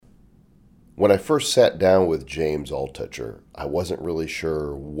When I first sat down with James Altucher, I wasn't really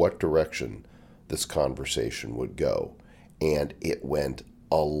sure what direction this conversation would go, and it went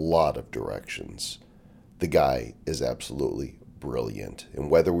a lot of directions. The guy is absolutely brilliant, and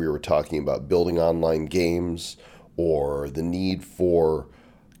whether we were talking about building online games or the need for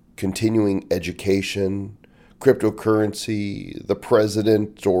continuing education, cryptocurrency, the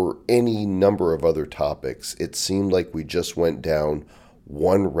president, or any number of other topics, it seemed like we just went down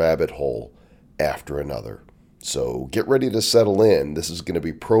one rabbit hole after another. So get ready to settle in. This is going to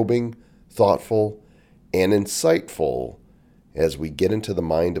be probing, thoughtful, and insightful as we get into the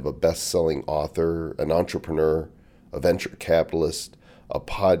mind of a best-selling author, an entrepreneur, a venture capitalist, a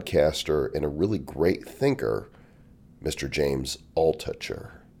podcaster, and a really great thinker, Mr. James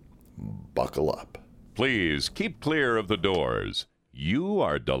Altucher. Buckle up. Please keep clear of the doors. You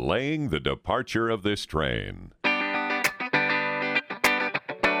are delaying the departure of this train.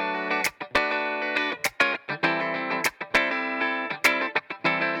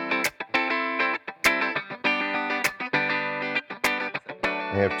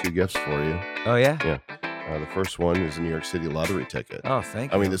 I have two gifts for you. Oh, yeah? Yeah. The first one is a New York City lottery ticket. Oh,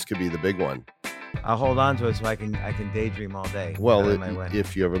 thank you. I mean, this could be the big one. I'll hold on to it so I can daydream all day. Well,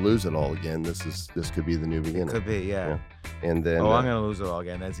 if you ever lose it all again, this could be the new beginning. It could be, yeah. And then I'm gonna lose it all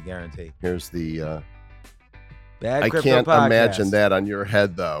again. That's a guarantee. Here's the. Bad I Crypto can't Podcast. imagine that on your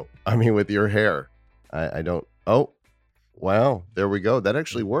head, though. I mean, with your hair, I don't. Oh, wow! There we go. That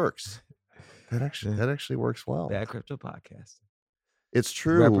actually works. That actually works well. Bad Crypto Podcast. It's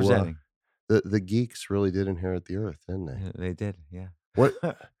true. Representing. The geeks really did inherit the earth, didn't they? They did, yeah. What?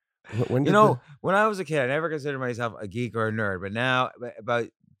 When did when I was a kid, I never considered myself a geek or a nerd, but now,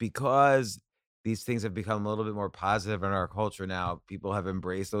 because these things have become a little bit more positive in our culture now, people have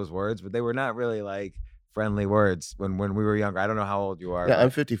embraced those words, but they were not really like friendly words when we were younger. I don't know how old you are. Yeah, I'm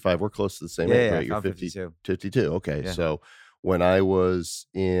 55. We're close to the same age, right? You're I'm 52. 52. Okay, Yeah. So when I was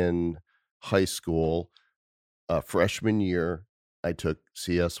in high school, freshman year, I took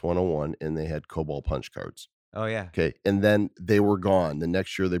CS 101, and they had COBOL punch cards. Oh, yeah. Okay, and then they were gone. The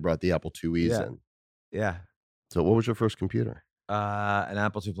next year, they brought the Apple IIes in. Yeah. So, what was your first computer? An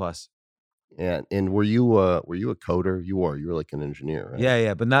Apple II Plus. And were you a coder? You were like an engineer, right?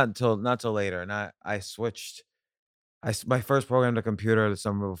 Yeah, but not till later. And I switched. My first programmed a computer the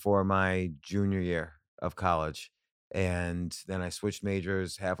summer before my junior year of college, and then I switched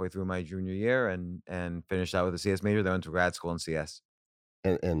majors halfway through my junior year and finished out with a CS major. Then went to grad school in CS.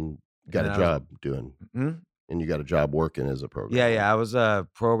 And got a job doing. And you got a job working as a programmer. Yeah. I was a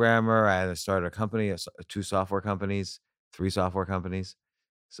programmer. I had started a company, 2 software companies, 3 software companies.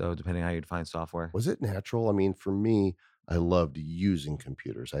 So depending on how you define software. Was it natural? I mean, for me, I loved using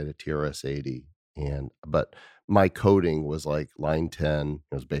computers. I had a TRS-80, but my coding was like line 10.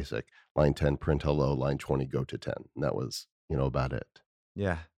 It was basic. Line 10, print hello. Line 20, go to 10. And that was, about it.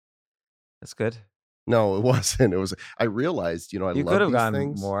 Yeah, that's good. No, it wasn't. It was. I realized, I you love could have these gone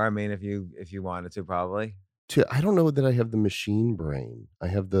things. more. I mean, if you wanted to, probably. I don't know that I have the machine brain. I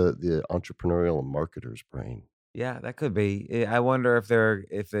have the entrepreneurial and marketer's brain. Yeah, that could be. I wonder if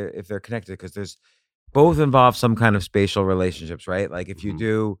they're connected, because there's both involve some kind of spatial relationships, right? Like if you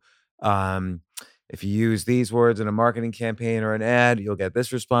do, if you use these words in a marketing campaign or an ad, you'll get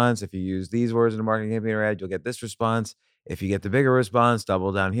this response. If you use these words in a marketing campaign or ad, you'll get this response. If you get the bigger response,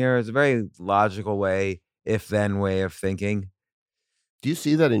 double down here. It's a very logical way of thinking. Do you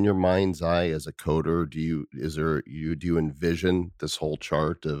see that in your mind's eye as a coder? Do you envision this whole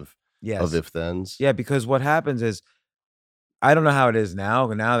chart of if-thens? Yeah, because what happens is, I don't know how it is now,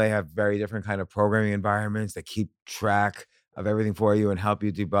 but now they have very different kind of programming environments that keep track of everything for you and help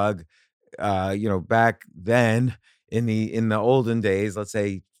you debug. Back then in the olden days, let's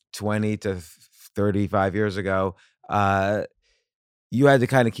say 20 to 35 years ago, you had to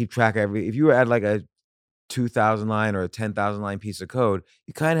kind of keep track of if you were at like a 2,000 line or a 10,000 line piece of code,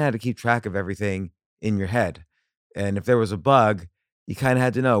 you kind of had to keep track of everything in your head. And if there was a bug, you kind of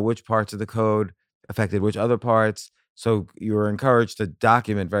had to know which parts of the code affected which other parts. So you were encouraged to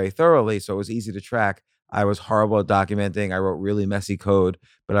document very thoroughly, so it was easy to track. I was horrible at documenting. I wrote really messy code,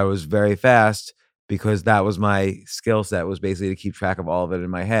 but I was very fast because that was my skill set, was basically to keep track of all of it in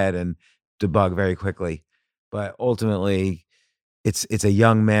my head and debug very quickly. But ultimately, it's a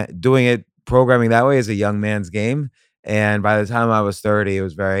young man doing it. Programming that way is a young man's game. And by the time I was 30, it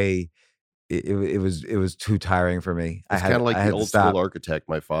was it was too tiring for me. It's kind of like the old school architect,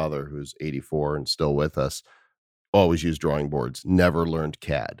 my father, who's 84 and still with us, always used drawing boards, never learned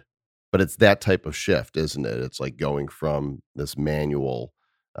CAD. But it's that type of shift, isn't it? It's like going from this manual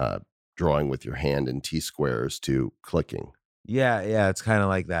drawing with your hand in T-squares to clicking. Yeah, it's kind of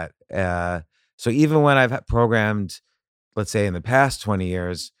like that. So even when I've programmed, let's say in the past 20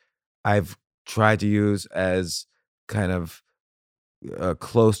 years, I've tried to use as kind of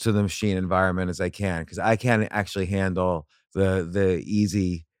close to the machine environment as I can, because I can't actually handle the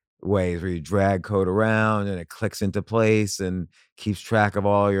easy ways where you drag code around and it clicks into place and keeps track of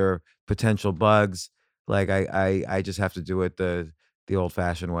all your potential bugs. Like I just have to do it the old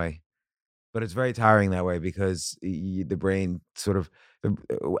fashioned way. But it's very tiring that way because the brain sort of,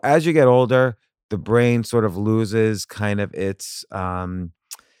 as you get older, the brain sort of loses kind of its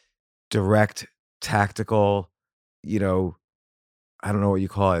direct tactical, you know, I don't know what you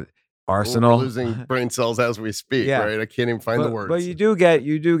call it, Well, we're arsenal. losing brain cells as we speak, Yeah, right? I can't even find the but words. you do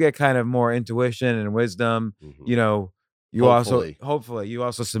get kind of more intuition and wisdom. Mhm. You know, you also Hopefully. hopefully you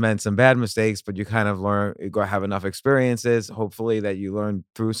also cement some bad mistakes, but you kind of learn, you go have enough experiences, hopefully, that you learn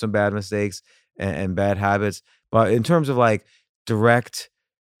through some bad mistakes and bad habits. But in terms of like direct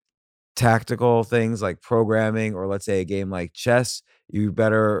tactical things like programming, or let's say a game like chess, you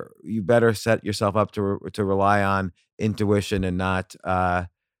better set yourself up to rely on intuition and not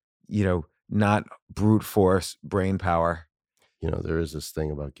not brute force brain power. There is this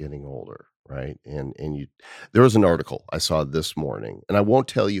thing about getting older, right? And there was an article I saw this morning, and I won't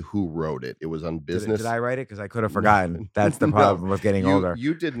tell you who wrote it. It was on Did business. I write it? Because I could have No, forgotten. That's the no, problem with getting you older.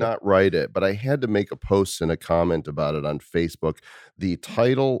 you did not write it, but I had to make a post and a comment about it on Facebook. The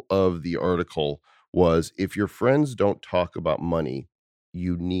title of the article was "If your friends don't talk about money,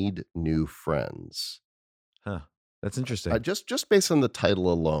 you need new friends." Huh. That's interesting. Just based on the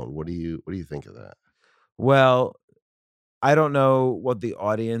title alone, what do you think of that? Well, I don't know what the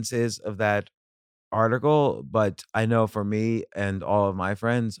audience is of that article, but I know for me and all of my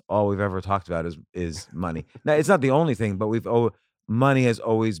friends, all we've ever talked about is money. Now, it's not the only thing, but money has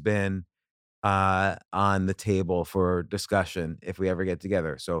always been on the table for discussion if we ever get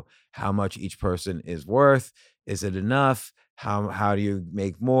together. So how much each person is worth? Is it enough? How do you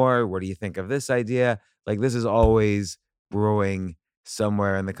make more? What do you think of this idea? Like this is always brewing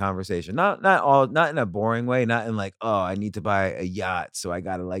somewhere in the conversation. Not in a boring way, not in like, oh, I need to buy a yacht, so I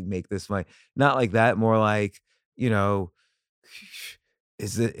gotta like make this money. Not like that. More like, you know,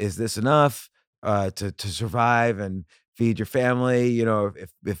 is this enough to survive and feed your family?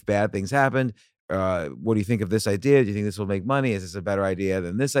 If bad things happen, what do you think of this idea? Do you think this will make money? Is this a better idea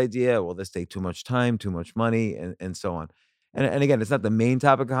than this idea? Will this take too much time, too much money, and so on? And again, it's not the main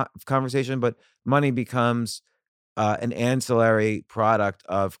topic of conversation, but money becomes an ancillary product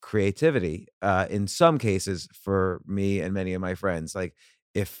of creativity in some cases for me and many of my friends. Like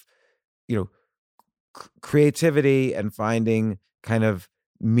if you know creativity and finding kind of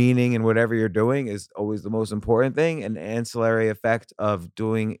meaning in whatever you're doing is always the most important thing. An ancillary effect of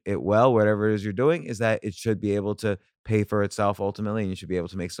doing it well, whatever it is you're doing, is that it should be able to pay for itself ultimately, and you should be able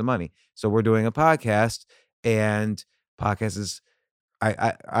to make some money. So we're doing a podcast, and podcast is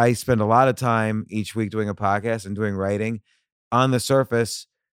I spend a lot of time each week doing a podcast and doing writing. On the surface,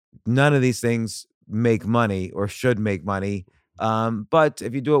 none of these things make money or should make money. But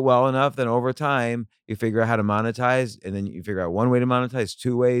if you do it well enough, then over time you figure out how to monetize, and then you figure out one way to monetize,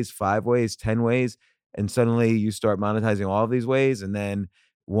 two ways, 5 ways, 10 ways, and suddenly you start monetizing all of these ways. And then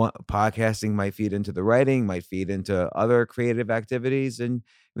podcasting might feed into the writing, might feed into other creative activities, and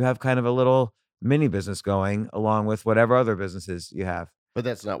you have kind of a little mini business going along with whatever other businesses you have. But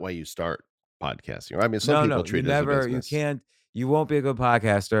that's not why you start podcasting. Right? I mean, some No, people no, treat it as a you business. can't, you won't be a good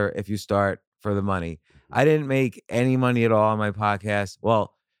podcaster if you start for the money. Mhm. I didn't make any money at all on my podcast.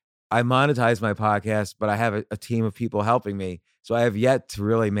 Well, I monetize my podcast, but I have a team of people helping me. So I have yet to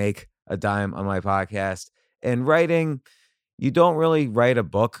really make a dime on my podcast. And writing, you don't really write a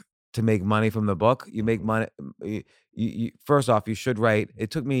book to make money from the book. You make Mhm. money. First off, you should write. It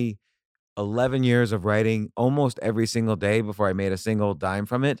took me 11 years of writing almost every single day before I made a single dime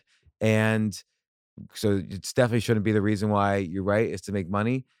from it. And so it's definitely shouldn't be the reason why you write is to make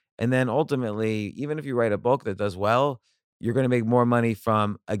money. And then ultimately, even if you write a book that does well, you're going to make more money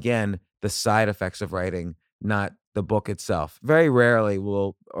from, again, the side effects of writing, not the book itself. Very rarely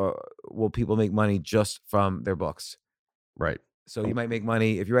will people make money just from their books. Right. So you Um, might make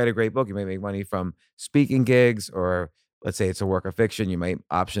money if you write a great book. You might make money from speaking gigs, or let's say it's a work of fiction. You might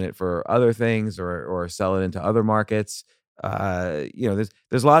option it for other things, or sell it into other markets.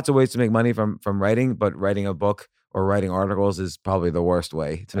 There's lots of ways to make money from writing, but writing a book or writing articles is probably the worst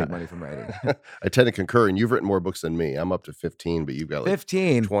way to uh, make money from writing. I tend to concur, and you've written more books than me. I'm up to 15, but you've got like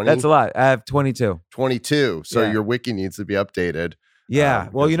 15. That's 20, a lot. I have 22. 22. So Yeah. your wiki needs to be updated. Yeah.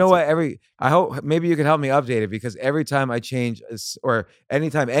 Well, because you know what? I hope maybe you can help me update it, because every time I change or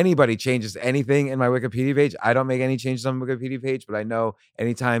anytime anybody changes anything in my Wikipedia page, I don't make any changes on the Wikipedia page, but I know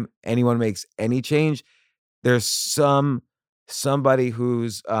anytime anyone makes any change, there's somebody who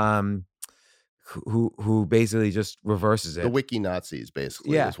basically just reverses the it. wiki Nazis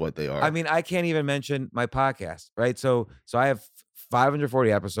basically Yeah. is what they are. I mean, I can't even mention my podcast, right? So I have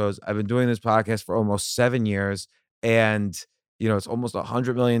 540 episodes. I've been doing this podcast for almost 7 years, and it's almost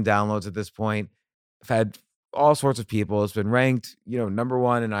 100 million downloads at this point. I've had all sorts of people. It's been ranked, number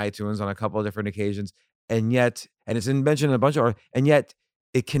 1 in iTunes on a couple of different occasions, and it's been mentioned in a bunch of and yet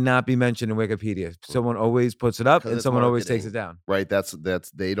it cannot be mentioned in Wikipedia. Someone always puts it up, 'Cause and it's someone always takes it marketing, down. right?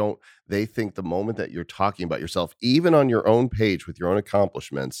 They think the moment that you're talking about yourself, even on your own page with your own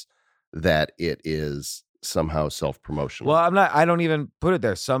accomplishments, that it is somehow self-promotional. Well, I don't even put it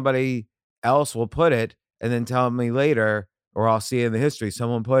there. Somebody else will put it and then tell me later, or I'll see in the history,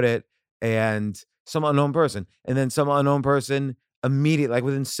 someone put it, and some unknown person, and then some unknown person immediately, like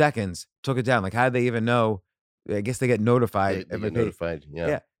within seconds, took it down. Like, how did they even know? I guess they get notified They if my get page. notified, yeah.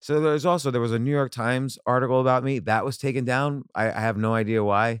 Yeah. So there was a New York Times article about me that was taken down. I have no idea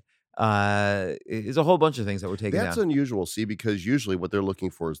why. It's a whole bunch of things that were taken That's down. unusual, see, because usually what they're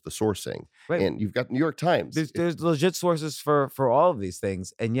looking for is the sourcing, Right. and you've got New York Times. There's legit sources for all of these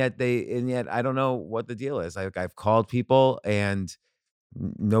things, and yet I don't know what the deal is. I've called people, and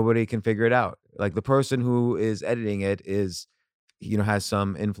nobody can figure it out. Like, the person who is editing it has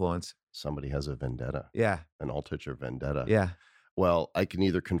some influence. Somebody has a vendetta, Yeah, an Altucher vendetta. yeah. Well, I can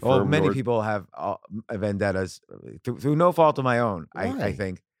either Well, confirm many nor people have vendettas through no fault of my own. I Why?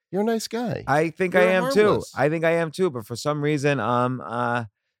 think. You're a nice guy. I think You're I am too. harmless. I think I am too. But for some reason,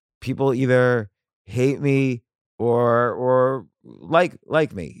 people either hate me or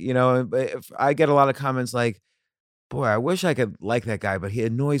like me. But if I get a lot of comments like, "Boy, I wish I could like that guy, but he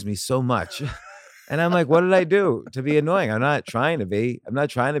annoys me so much." And I'm like, "What did I do to be annoying? I'm not trying to be. I'm not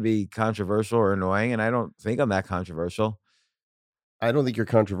trying to be controversial or annoying, and I don't think I'm that controversial." I don't think you're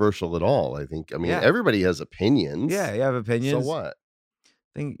controversial at all. I mean, Yeah. everybody has opinions. Yeah, you have So opinions. what?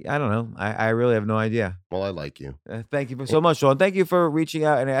 I don't know. I really have no idea. Well, I like you. Thank you so much, Sean. Thank you for reaching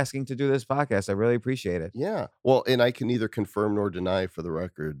out and asking to do this podcast. I really appreciate it. Yeah. Well, and I can neither confirm nor deny for the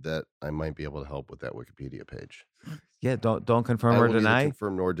record that I might be able to help with that Wikipedia page. Yeah, don't confirm I or will neither deny.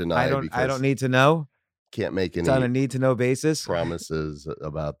 confirm nor deny I because don't need to know. can't make It's on a any need to know basis. promises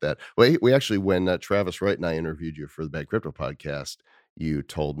about that. Well, we actually, when Travis Wright and I interviewed you for the Bad Crypto podcast, you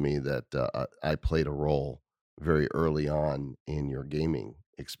told me that I played a role very early on in your gaming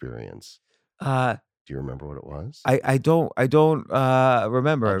experience. Uh, Do you remember what it was? I don't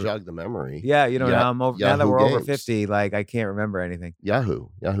remember. I'll jog the memory. Yeah, now I'm over. Now that Yahoo we're over Games. 50, like, I can't remember anything. Yahoo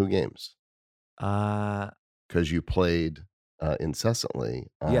Games. Uh, Because you played incessantly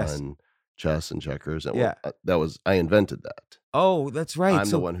Yes. on chess and checkers. And Yeah. I invented that. oh, that's right. I'm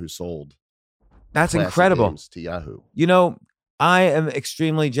So the one who sold that's classic incredible. games to Yahoo. I am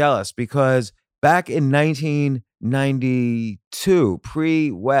extremely jealous because back in 1992,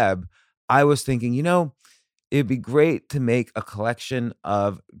 pre-web, I was thinking, it'd be great to make a collection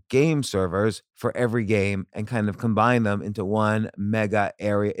of game servers for every game and kind of combine them into one mega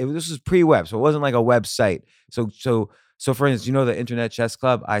area. This was pre-web, so it wasn't like a website. So for instance, the Internet Chess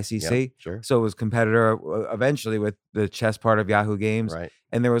Club, ICC? Yeah, sure. So it was competitor eventually with the chess part of Yahoo Games. Right.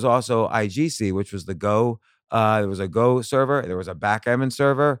 And there was also IGC, which was the Go. There was a Go server. There was a backgammon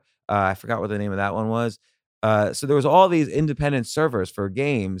server. I forgot what the name of that one was. So there was all these independent servers for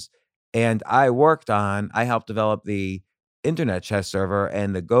games. And I helped develop the Internet Chess server,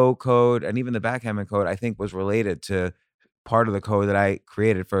 and the Go code and even the backgammon code, I think, was related to part of the code that I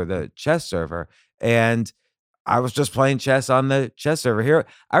created for the chess server. And I was just playing chess on the chess server here.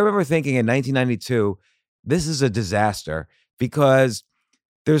 I remember thinking in 1992, this is a disaster because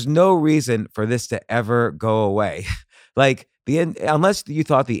there's no reason for this to ever go away. Like, unless you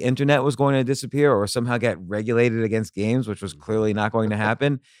thought the internet was going to disappear or somehow get regulated against games, which was clearly not going to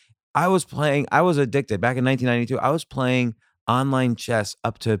happen. I was addicted. Back in 1992, I was playing online chess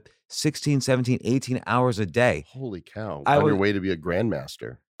up to 16, 17, 18 hours a day. Holy cow. I On your was- way to be a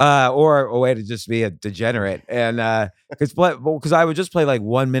grandmaster. Or a way to just be a degenerate. And because I would just play like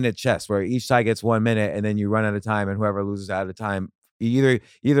 1 minute chess where each side gets 1 minute and then you run out of time, and whoever loses out of time, you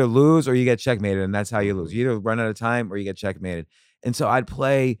either lose or you get checkmated, and that's how you lose. You either run out of time or you get checkmated. And so I'd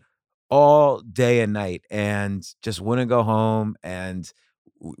play all day and night and just wouldn't go home, and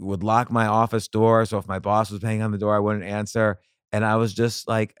would lock my office door. So if my boss was banging on the door, I wouldn't answer. And I was just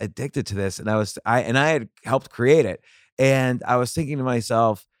like addicted to this. And I had helped create it. And I was thinking to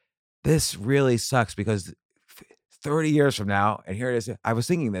myself, this really sucks because 30 years from now, and here it is. I was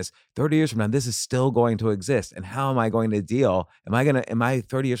thinking this 30 years from now, this is still going to exist. And how am I going to deal? Am I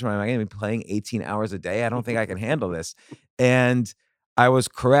 30 years from now, am I going to be playing 18 hours a day? I don't think I can handle this. And I was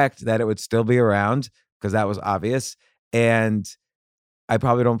correct that it would still be around because that was obvious. And I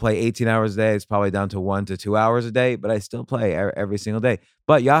probably don't play 18 hours a day. It's probably down to 1 to 2 hours a day, but I still play every single day.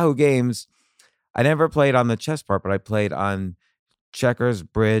 But Yahoo Games, I never played on the chess part, but I played on checkers,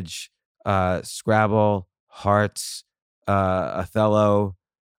 bridge, Scrabble, hearts, Othello.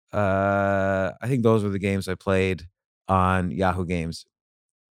 I think those were the games I played on Yahoo Games.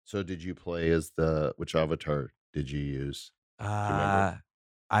 So did you play as which avatar did you use? Do you remember?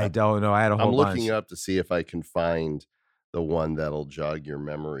 I don't know. I had a whole I'm bunch. looking up to see if I can find the one that'll jog your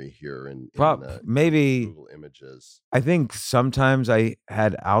memory here in maybe Google Images. I think sometimes I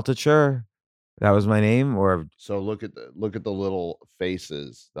had Altucher. That was my name, or so look at the little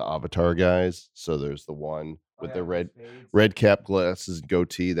faces, the avatar guys. So there's the one with the red cap glasses,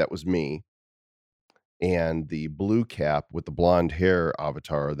 goatee. That was me. And the blue cap with the blonde hair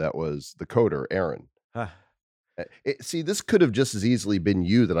avatar, that was the coder, Aaron. Huh. See, this could have just as easily been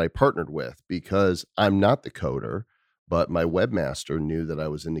you that I partnered with, because I'm not the coder, but my webmaster knew that I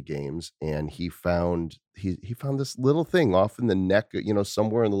was into games, and he found this little thing off in the neck,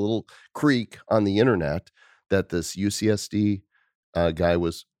 somewhere in the little creek on the internet, that this UCSD guy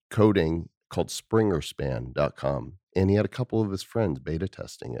was coding, called springerspan.com. And he had a couple of his friends beta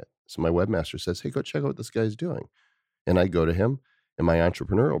testing it. So my webmaster says, hey, go check out what this guy's doing. And I go to him, and my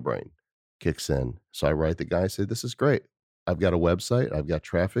entrepreneurial brain kicks in. So I write the guy, say, this is great. I've got a website. I've got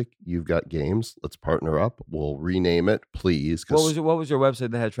traffic. You've got games. Let's partner up. We'll rename it, please. What was your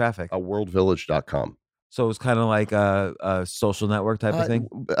website that had traffic? Worldvillage.com. So it was kind of like a social network type of thing?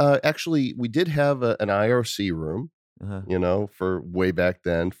 Actually, we did have an IRC room, for way back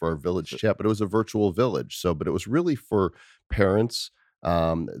then for our village chat, but it was a virtual village. But it was really for parents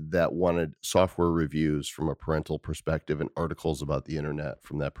that wanted software reviews from a parental perspective and articles about the internet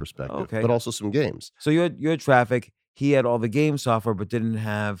from that perspective, but also some games. So you had traffic. He had all the game software, but didn't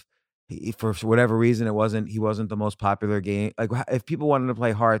have, for whatever reason, he wasn't the most popular game. Like, if people wanted to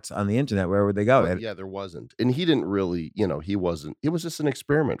play Hearts on the internet, where would they go? Yeah, there wasn't. And he didn't really, it was just an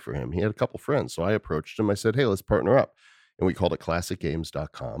experiment for him. He had a couple friends. So I approached him. I said, hey, let's partner up. And we called it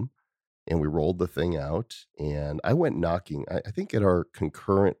classicgames.com. And we rolled the thing out, and I went knocking. I think at our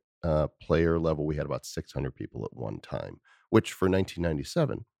concurrent player level, we had about 600 people at one time, which for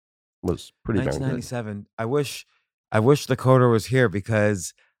 1997 was pretty darn good. 1997. I wish the coder was here,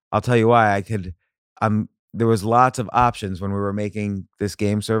 because I'll tell you why. There was lots of options when we were making this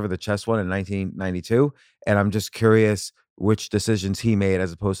game server, the chess one, in 1992, and I'm just curious which decisions he made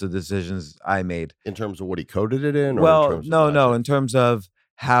as opposed to the decisions I made. In terms of what he coded it in? Well, no. In terms of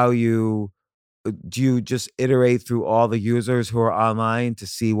how do you just iterate through all the users who are online to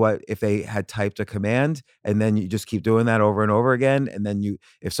see if they had typed a command, and then you just keep doing that over and over again, and then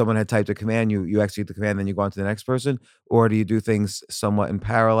if someone had typed a command, you execute the command, then you go on to the next person? Or do you do things somewhat in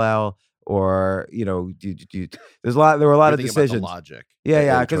parallel? Or there were a lot of decisions. Logic.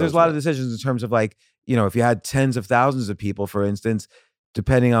 Yeah, because there's a lot of decisions in terms of, like, if you had tens of thousands of people, for instance,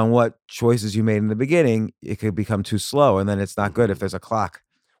 depending on what choices you made in the beginning, it could become too slow, and then it's not good if there's a clock.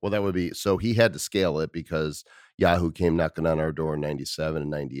 Well, that would be, so he had to scale it because Yahoo came knocking on our door in 97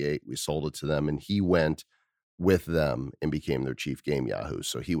 and 98. We sold it to them, and he went with them and became their chief game Yahoo.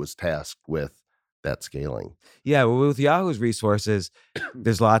 So he was tasked with that scaling. Yeah, well, with Yahoo's resources,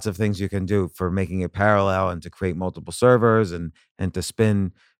 there's lots of things you can do for making it parallel, and to create multiple servers, and to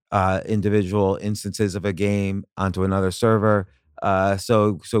spin individual instances of a game onto another server.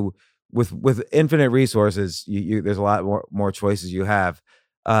 So with infinite resources, there's a lot more choices you have.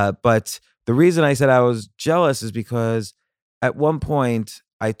 But the reason I said I was jealous is because at one point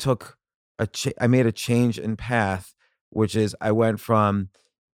I made a change in path, which is I went from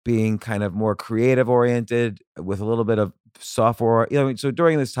being kind of more creative oriented with a little bit of software. So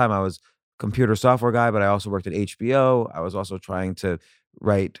during this time I was a computer software guy, but I also worked at HBO. I was also trying to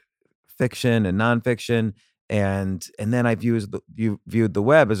write fiction and nonfiction. And then I viewed the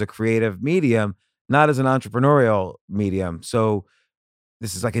web as a creative medium, not as an entrepreneurial medium. So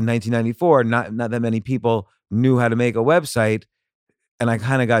this is like in 1994, not that many people knew how to make a website. And I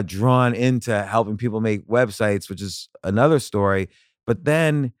kind of got drawn into helping people make websites, which is another story. But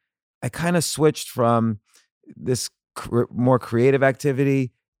then I kind of switched from this more creative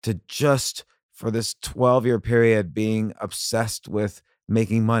activity to just, for this 12-year period, being obsessed with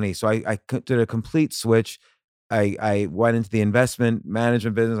making money. So I did a complete switch. I went into the investment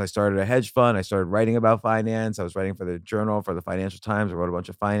management business. I started a hedge fund. I started writing about finance. I was writing for the Journal, for the Financial Times. I wrote a bunch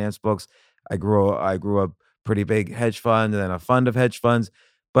of finance books. I grew a pretty big hedge fund and then a fund of hedge funds.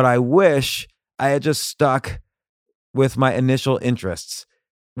 But I wish I had just stuck with my initial interests,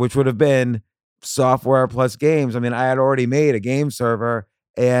 which would have been software plus games. I mean, I had already made a game server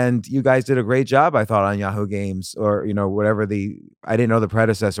and you guys did a great job, I thought, on Yahoo Games or, whatever I didn't know the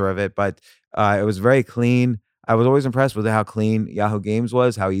predecessor of it, but it was very clean. I was always impressed with how clean Yahoo Games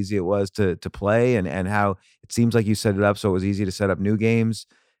was, how easy it was to play, and how it seems like you set it up so it was easy to set up new games.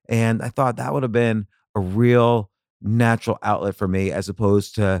 And I thought that would have been a real natural outlet for me as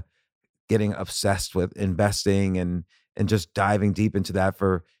opposed to getting obsessed with investing and just diving deep into that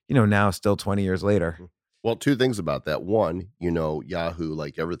for, now still 20 years later. Well, two things about that. One, Yahoo,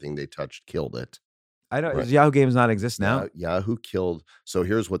 like everything they touched, killed it. I know. Right. Does Yahoo Games not exist now? Yahoo killed. So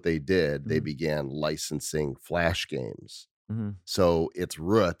here's what they did. They Mhm. began licensing Flash games. Mhm. So its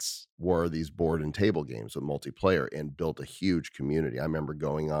roots were these board and table games with multiplayer and built a huge community. I remember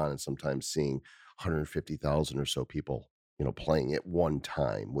going on and sometimes seeing 150,000 or so people, playing at one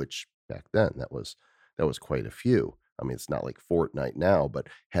time, which back then that was quite a few. I mean, it's not like Fortnite now, but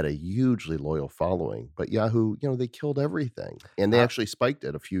had a hugely loyal following. But Yahoo, they killed everything. And they actually spiked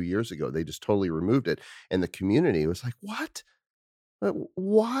it a few years ago. They just totally removed it. And the community was like, what?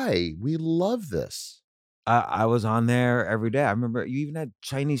 Why? We love this. I was on there every day. I remember you even had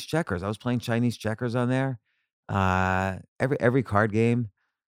Chinese checkers. I was playing Chinese checkers on there. Every card game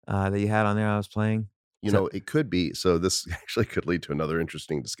that you had on there, I was playing. So It could be. So this actually could lead to another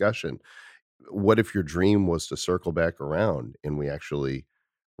interesting discussion. What if your dream was to circle back around and we actually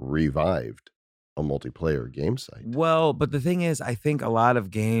revived a multiplayer game site? well, but the thing is, I think a lot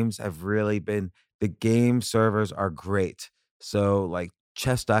of games have really been the game servers are great. So like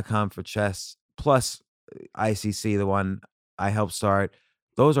chess.com for chess plus ICC, the one I helped start,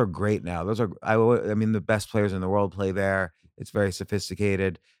 those are great now. Those are I mean the best players in the world play there. It's very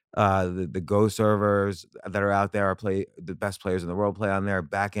sophisticated. The Go servers that are out there are play the best players in the world play on there.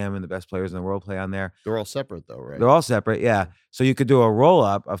 Backgammon, the best players in the world play on there. They're all separate though, They're right? all separate, yeah. So you could do a roll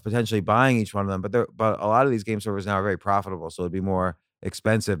up of potentially buying each one of them, but a lot of these game servers now are very profitable, so it'd be more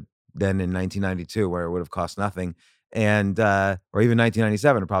expensive than in 1992 where it would have cost nothing, and or even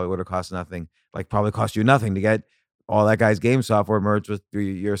 1997 it probably would have cost nothing. Like probably cost you nothing to get all that guy's game software merged with through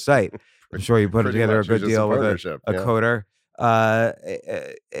your site. I'm sure you put Pretty together a much. It good was just a deal with partnership, a yeah. coder.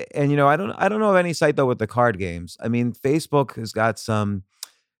 And I don't know of any site though with the card games. I mean, Facebook has got some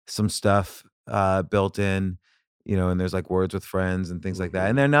stuff built in, and there's like words with friends and things like that.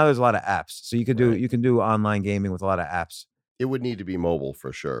 And then now there's a lot of apps. So Right. you can do online gaming with a lot of apps. It would need to be mobile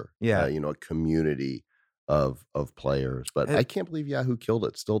for sure. Yeah. A community of players. But Uh, I can't believe Yahoo killed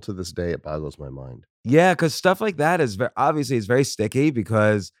it. Still to this day, it boggles my mind. Yeah, because stuff like that is obviously it's very sticky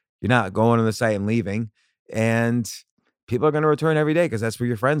because you're not going on the site and leaving, and people are going to return every day because that's where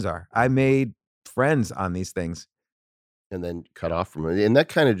your friends are. I made friends on these things. And then cut off from it. And that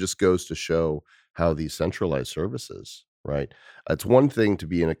kind of just goes to show how these centralized services, right? It's one thing to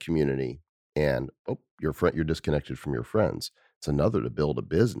be in a community and you're disconnected from your friends. It's another to build a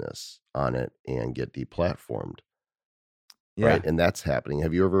business on it and get deplatformed, Yeah. right? And that's happening.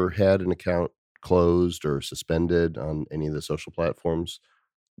 Have you ever had an account closed or suspended on any of the social platforms?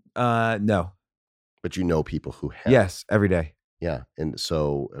 No. But you know people who have. Yes, every day. Yeah. And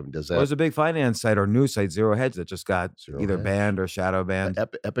so does Well, that there's a big finance site or news site, Zero Hedge, that just got Zero either Hedge? banned or shadow banned.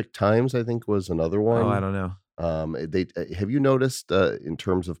 Epic Times, I think, was another one. Oh, I don't know. They have you noticed in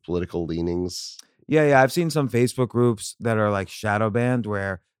terms of political leanings? Yeah, I've seen some Facebook groups that are like shadow banned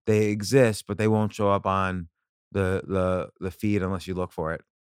where they exist, but they won't show up on the feed unless you look for it.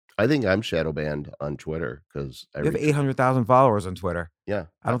 I think I'm shadow banned on Twitter because I You have reach. 800,000 followers on Twitter. Yeah,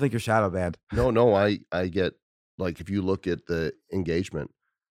 I don't think you're shadow banned. no, I get like if you look at the engagement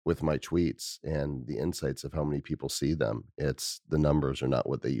with my tweets and the insights of how many people see them, it's the numbers are not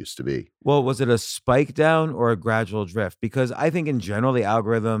what they used to be. Well, was it a spike down or a gradual drift? Because I think in general the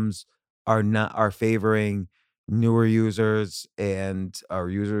algorithms are favoring newer users and are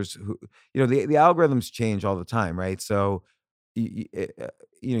users who the algorithms change all the time, right? So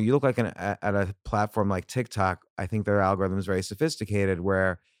you look like at a platform like TikTok. I think their algorithm is very sophisticated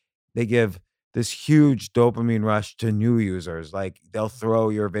where they give this huge dopamine rush to new users. Like they'll throw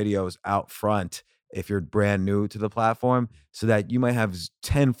your videos out front if you're brand new to the platform so that you might have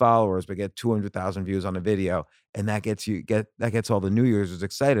 10 followers but get 200,000 views on a video, and that gets all the new users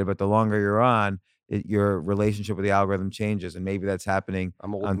excited. But the longer you're on, your relationship with the algorithm changes, and maybe that's happening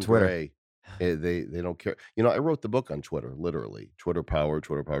I'm old on and Twitter. gray. They don't care. I wrote the book on Twitter, literally. Twitter Power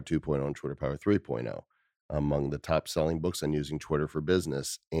 2.0, and Twitter Power 3.0, among the top selling books on using Twitter for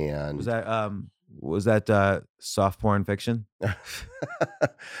business. Was And that soft porn fiction?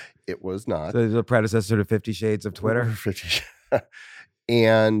 It was not. So the predecessor to 50 Shades of Twitter.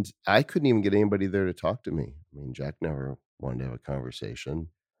 And I couldn't even get anybody there to talk to me. I mean, Jack never wanted to have a conversation.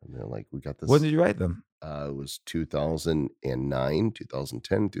 And they're like, we got this. When did you write them? It was 2009,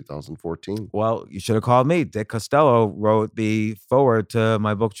 2010, 2014. Well, you should have called me. Dick Costello wrote the foreword to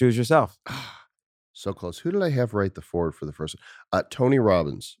my book, Choose Yourself. So close. Who did I have write the foreword for the first one? Tony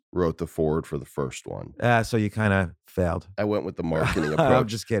Robbins wrote the foreword for the first one. So you kind of failed. I went with the marketing approach. I'm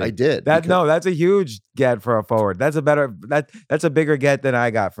just kidding. I did. No, that's a huge get for a forward. That's a bigger get than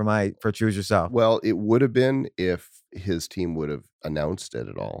I got for Choose Yourself. Well, it would have been if his team would have announced it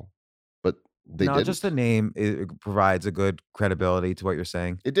at all, but they didn't. Just the name provides a good credibility to what you're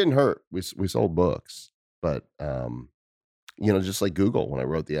saying. It didn't hurt. We sold books, but just like Google, when I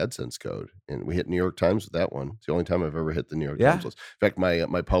wrote the AdSense code, and we hit New York Times with that one. It's the only time I've ever hit the New York Times list. In fact,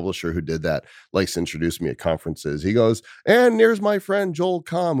 my publisher who did that likes to introduce me at conferences. He goes, and here's my friend Joel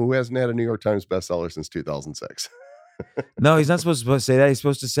Comm, who hasn't had a New York Times bestseller since 2006. No, he's not supposed to say that. He's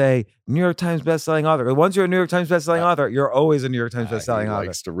supposed to say New York Times bestselling author. Once you're a New York Times bestselling author, you're always a New York Times bestselling author. He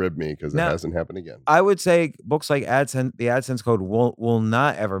likes to rib me because it hasn't happened again. I would say books like the AdSense code will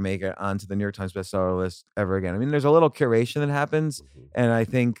not ever make it onto the New York Times bestseller list ever again. I mean, there's a little curation that happens, and I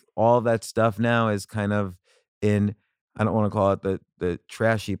think all of that stuff now is kind of in, I don't want to call it the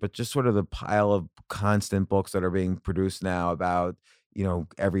trash heap, but just sort of the pile of constant books that are being produced now about,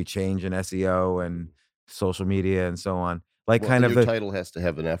 every change in SEO and social media and so on. Like, kind of the title has to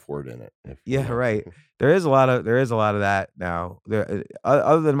have an F word in it. Right. There is a lot of that now. There,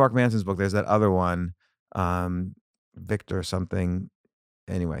 other than Mark Manson's book, there's that other one, Victor something.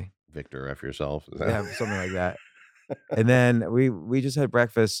 Anyway, Victor F yourself. Yeah, something like that. And then we just had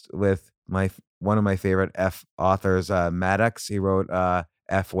breakfast with one of my favorite F authors, Maddox. He wrote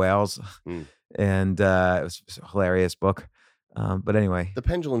F Whales, and it was a hilarious book. But anyway, the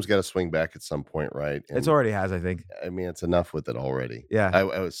pendulum's got to swing back at some point, right? And it's already has, I think. I mean, it's enough with it already. Yeah. I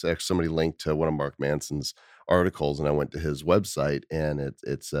was actually, somebody linked to one of Mark Manson's articles, and I went to his website, and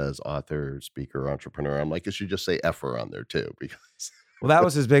it says author, speaker, entrepreneur. I'm like, it should just say Effer on there too, because. Well, that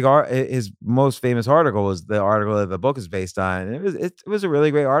was his most famous article was the article that the book is based on. And it was a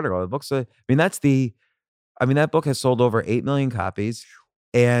really great article. The book's that book has sold over 8 million copies,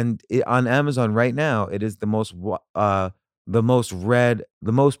 and on Amazon right now, it is the most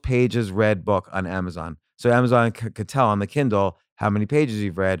pages read book on Amazon. So Amazon could tell on the Kindle how many pages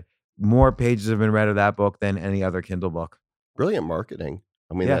you've read. More pages have been read of that book than any other Kindle book. Brilliant marketing.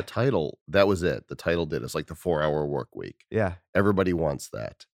 I mean, that title, that was it. The title did. It's like the 4-hour work week. Yeah. Everybody wants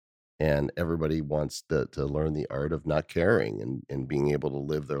that. And everybody wants to learn the art of not caring and being able to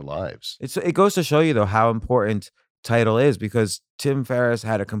live their lives. It goes to show you, though, how important title is, because Tim Ferriss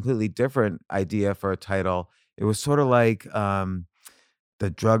had a completely different idea for a title. It was sort of like the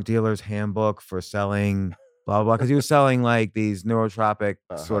drug dealer's handbook for selling blah, blah, because he was selling like these neurotropic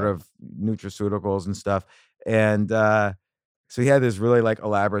sort of nutraceuticals and stuff. And so he had this really like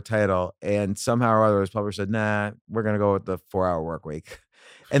elaborate title, and somehow or other his publisher said, nah, we're going to go with the 4-hour work week.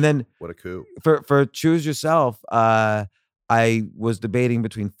 And then what a coup. For Choose Yourself, I was debating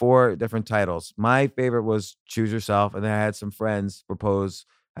between 4 different titles. My favorite was Choose Yourself, and then I had some friends propose.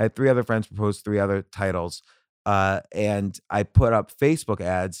 I had 3 other friends propose 3 other titles. And I put up Facebook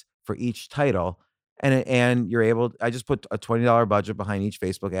ads for each title, and you're able. I just put a $20 budget behind each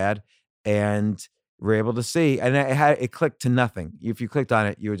Facebook ad, and we're able to see. And it clicked to nothing. If you clicked on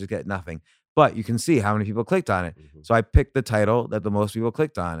it, you would just get nothing. But you can see how many people clicked on it. So I picked the title that the most people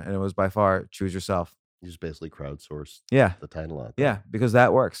clicked on, and it was by far Choose Yourself. You just basically crowdsourced the title out there. Yeah, because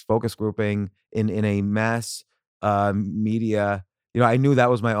that works. Focus grouping in a mass media. I knew that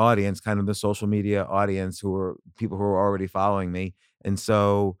was my audience, kind of the social media audience, who were people who were already following me. And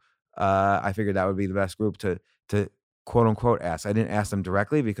so I figured that would be the best group to quote unquote ask. I didn't ask them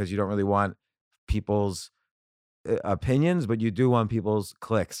directly because you don't really want people's opinions, but you do want people's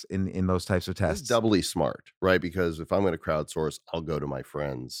clicks in those types of tests. That's doubly smart, right? Because if I'm going to crowdsource, I'll go to my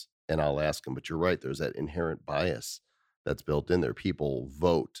friends and I'll ask them. But you're right. There's that inherent bias that's built in there. People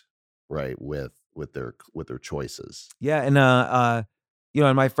vote, right, with their choices. Yeah. And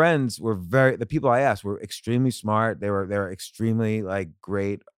and my friends were the people I asked were extremely smart. They were extremely like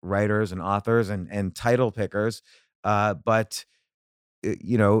great writers and authors and title pickers. But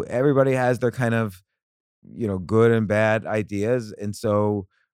everybody has their kind of good and bad ideas, and so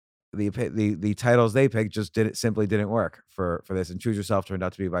the titles they picked just simply didn't work for this. And Choose Yourself turned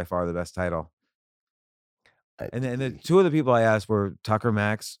out to be by far the best title. And then the 2 of the people I asked were Tucker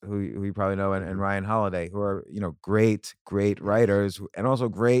Max, who you probably know, and Ryan Holiday, who are great writers and also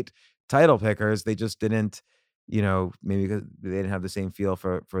great title pickers. They just didn't maybe because they didn't have the same feel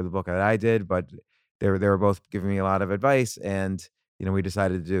for the book that I did, but they were both giving me a lot of advice, and we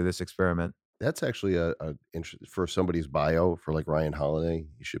decided to do this experiment. That's actually a for somebody's bio for like Ryan Holiday.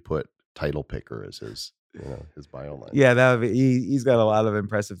 You should put title picker as his bio line. Yeah, that would be, he's got a lot of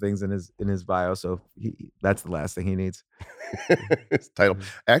impressive things in his bio, so that's the last thing he needs. His title. Mhm.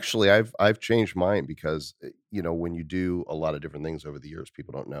 Actually, I've changed mine because when you do a lot of different things over the years,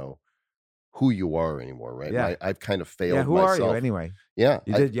 people don't know who you are anymore, right? And Yeah. I've kind of Yeah, failed who are you myself. anyway? Yeah,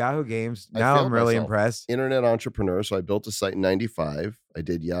 You did Yahoo Games. I Now I'm failed really myself. impressed. Internet entrepreneur. So I built a site in 95. I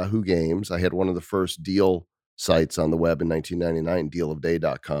did Yahoo Games. I had one of the first deal sites on the web in 1999,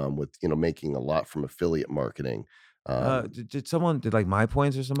 dealofday.com, with, making a lot from affiliate marketing. Did like My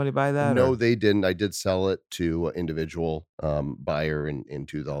Points or somebody buy that? No, Or? they didn't. I did sell it to an individual buyer in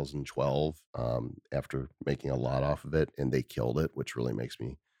 2012 after making a lot off of it, and they killed it, which really makes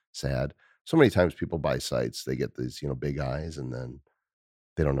me sad. So many times people buy sites, they get these, big eyes, and then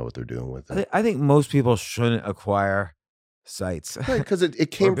they don't know what they're doing with it. I think most people shouldn't acquire sites. Right, because it Or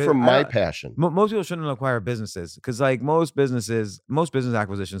came from my passion. Most people shouldn't acquire businesses because, like most business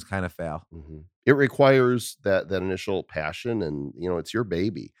acquisitions kind of fail. Mhm. It requires that initial passion, and it's your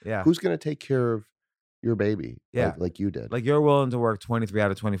baby. Yeah. Who's going to take care of your baby? Yeah. like you did? Like you're willing to work 23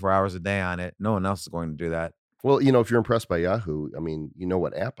 out of 24 hours a day on it. No one else is going to do that. Well, if you're impressed by Yahoo, I mean, you know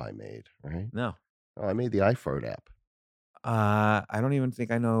what app I made, right? No. Oh, I made the iFart app. I don't even think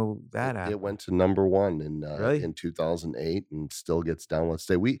I know that app. It went to number one Really? in 2008 and still gets downloads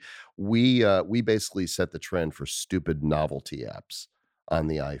today. We basically set the trend for stupid novelty apps on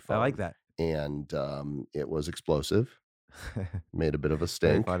the iPhone. I like that. And it was explosive. Made a bit of a Very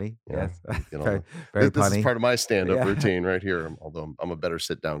stink. funny. Yeah, Yes. you know, Very this punny. is part of my stand-up Yeah. routine right here. Although I'm a better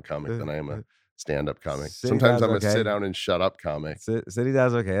sit-down comic than I am a stand-up comic. City Sometimes Dog's I'm a okay. sit down and shut up comic. City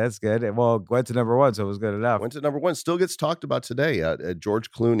Dog's okay. That's good. Well, went to number one, so it was good enough. Went to number one. Still gets talked about today.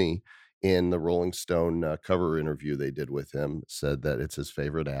 George Clooney, in the Rolling Stone cover interview they did with him, said that it's his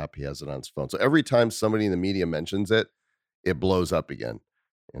favorite app. He has it on his phone. So every time somebody in the media mentions it, it blows up again.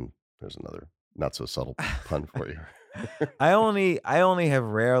 And there's another not so subtle pun for you. I only have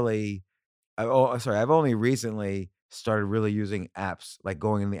rarely. I've only recently started really using apps, like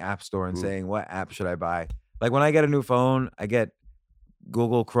going in the app store and saying, "What app should I buy?" Like when I get a new phone, I get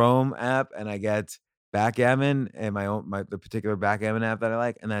Google Chrome app and I get Backgammon and the particular Backgammon app that I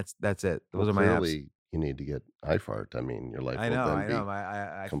like, and that's it. Those are my apps. Clearly, you need to get iFart. I mean, your life I will know. then I be know.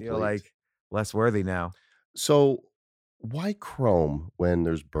 I feel complete. like less worthy now. So, why Chrome when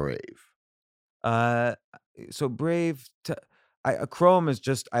there's Brave? So Brave, Chrome is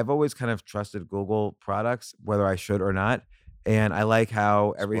just, I've always kind of trusted Google products, whether I should or not. And I like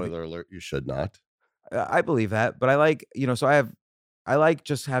how everything, Spoiler alert: you should not. I believe that, but I like, so I like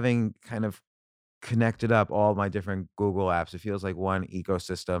just having kind of connected up all my different Google apps. It feels like one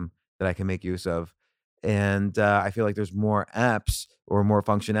ecosystem that I can make use of. And I feel like there's more apps or more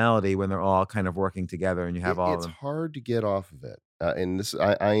functionality when they're all kind of working together and you have all of It's them. hard to get off of it, and this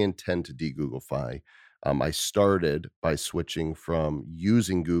I intend to de-Googlefy. I started by switching from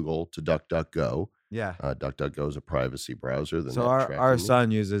using Google to DuckDuckGo. Yeah. DuckDuckGo is a privacy browser. So our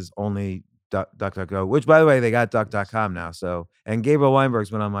son uses only DuckDuckGo, which by the way, they got Duck.com now. So, and Gabriel Weinberg's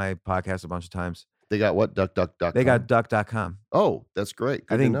been on my podcast a bunch of times. They got what? DuckDuck.com? They got Duck.com. Oh, that's great.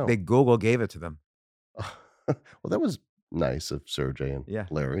 Good I think to know. Google gave it to them. Well, that was nice of Sergey and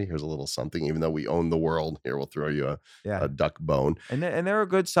Larry. Here's a little something. Even though we own the world, here we'll throw you a duck bone. And they're a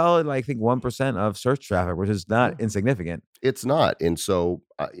good solid, I think 1% of search traffic, which is not insignificant. It's not, and so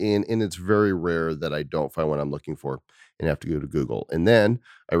and it's very rare that I don't find what I'm looking for and have to go to Google. And then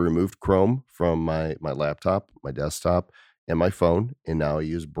I removed Chrome from my laptop, my desktop, and my phone, and now I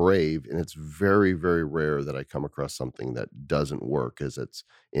use Brave. And it's very, very rare that I come across something that doesn't work as it's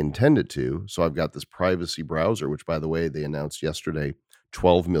intended to. So I've got this privacy browser, which, by the way, they announced yesterday,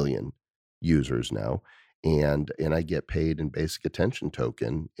 12 million users now, and I get paid in basic attention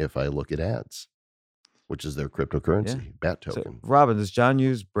token if I look at ads, which is their cryptocurrency, BAT token. So, Robin, does John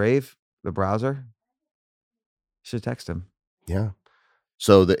use Brave, the browser? Should text him. Yeah.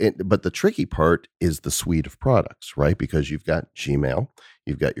 So but the tricky part is the suite of products, right? Because you've got Gmail,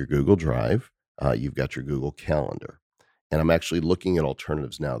 you've got your Google Drive, you've got your Google Calendar. And I'm actually looking at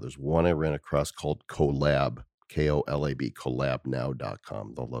alternatives now. There's one I ran across called Colab, Kolab,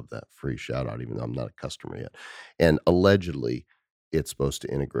 collabnow.com. They'll love that free shout out, even though I'm not a customer yet. And allegedly, it's supposed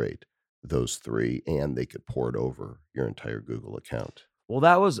to integrate those three, and they could port over your entire Google account. Well,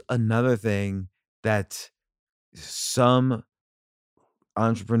 that was another thing that some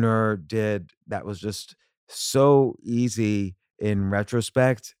entrepreneur did that was just so easy in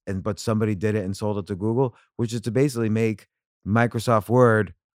retrospect, but somebody did it and sold it to Google, which is to basically make Microsoft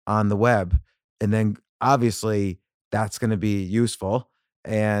Word on the web. And then obviously that's going to be useful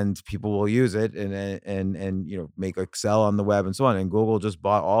and people will use it and make Excel on the web and so on. And Google just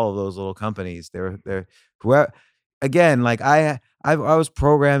bought all of those little companies. They're whoever again, like I was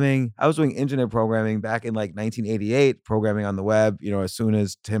programming, I was doing internet programming back in like 1988, programming on the web, as soon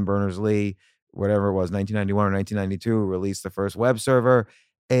as Tim Berners-Lee, whatever it was, 1991 or 1992, released the first web server.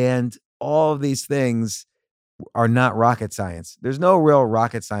 And all of these things are not rocket science. There's no real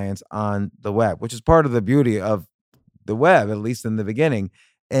rocket science on the web, which is part of the beauty of the web, at least in the beginning.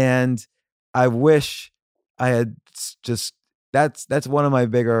 And I wish I had just that's one of my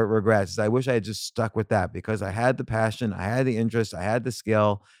bigger regrets. Is I wish I had just stuck with that because I had the passion, I had the interest, I had the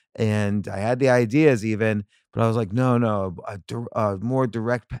skill, and I had the ideas even. But I was like, no, no, a more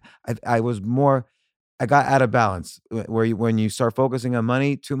direct. I was more. I got out of balance where when you start focusing on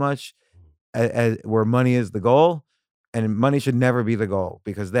money too much, where money is the goal, and money should never be the goal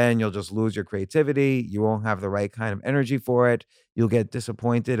because then you'll just lose your creativity. You won't have the right kind of energy for it. You'll get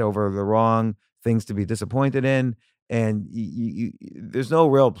disappointed over the wrong things to be disappointed in, and there's no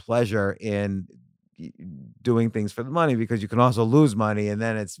real pleasure in y- doing things for the money because you can also lose money, and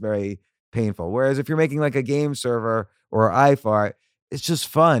then it's very painful. Whereas if you're making like a game server or iFart, it's just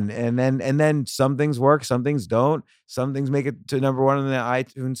fun, and then some things work, some things don't. Some things make it to number 1 in the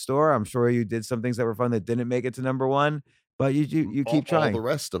iTunes store. I'm sure you did some things that were fun that didn't make it to number 1, but you keep All the trying.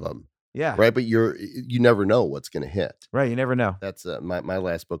 rest of them, Yeah, right? But you never know what's going to hit. right, you never know. That's my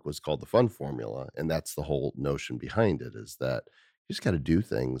last book was called The Fun Formula, and that's the whole notion behind it is that you just got to do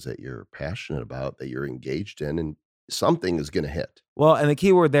things that you're passionate about, that you're engaged in, and something is going to hit. Well, and the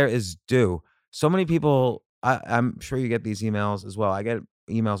key word there is do. So many people I'm sure you get these emails as well. I get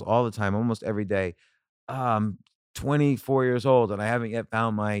emails all the time, almost every day. 24 years old and I haven't yet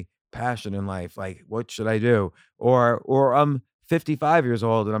found my passion in life. Like, what should I do? Or I'm 55 years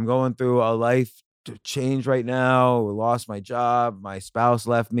old and I'm going through a life change right now. Lost my job, my spouse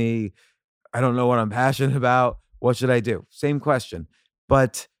left me, I don't know what I'm passionate about. What should I do? Same question.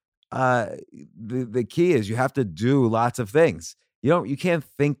 But uh, the key is you have to do lots of things. You can't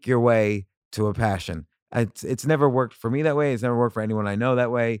think your way to a passion. It's never worked for me that way. It's never worked for anyone I know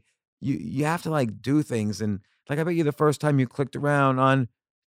that way. You have to like do things and like I bet you the first time you clicked around on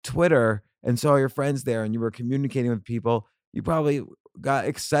Twitter and saw your friends there and you were communicating with people, you probably got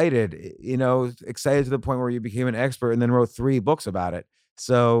excited, excited to the point where you became an expert and then wrote 3 books about it.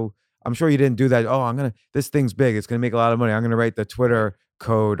 So I'm sure you didn't do that. Oh, this thing's big. It's going to make a lot of money. I'm going to write the Right. Twitter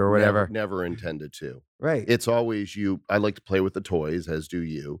code or Never, whatever. never intended to. Right. It's always you. I like to play with the toys, as do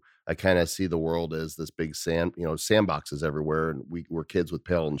you. I kind of see the world as this big sandboxes everywhere, and we're kids with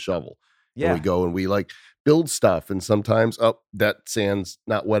pail and shovel, and we Yeah. go and we like build stuff, and sometimes, oh, that sand's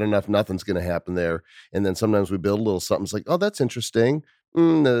not wet enough, nothing's going to happen there, and then sometimes we build a little something. It's like, oh, that's interesting.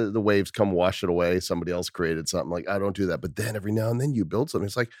 The waves come wash it away. Somebody else created something. Like I don't do that, but then every now and then you build something.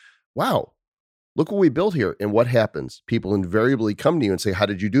 It's like, wow, look what we built here, and what happens? People invariably come to you and say, how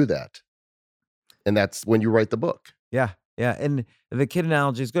did you do that? And that's when you write the book. Yeah. Yeah. And the kid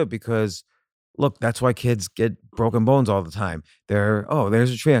analogy is good because look, that's why kids get broken bones all the time.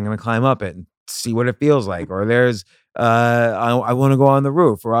 There's a tree. I'm going to climb up it and see what it feels like. Or I want to go on the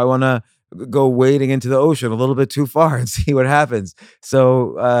roof or I want to go wading into the ocean a little bit too far and see what happens.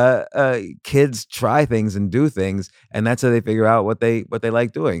 So, kids try things and do things. And that's how they figure out what they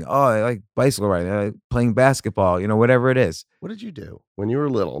like doing. Oh, I like bicycle riding, I like playing basketball, whatever it is. What did you do when you were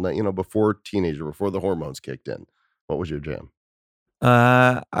little? Now, before teenager, before the hormones kicked in, what was your jam?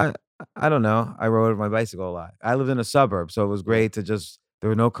 Uh, I I don't know. I rode my bicycle a lot. I lived in a suburb, so it was Yeah. great to just there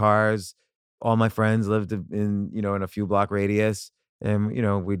were no cars. All my friends lived in a few block radius, and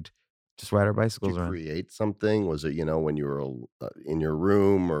we'd just ride our Did you bicycles around. create something? Was it, when you were in your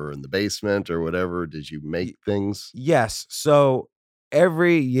room or in the basement or whatever? Did you make Y- things? yes. So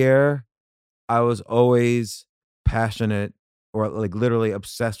every year I was always passionate or like literally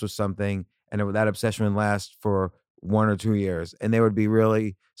obsessed with something, and that obsession would last for 1 or 2 years, and they would be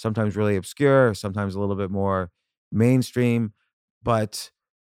really sometimes really obscure, sometimes a little bit more mainstream, but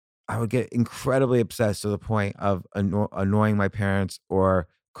I would get incredibly obsessed to the point of annoying my parents or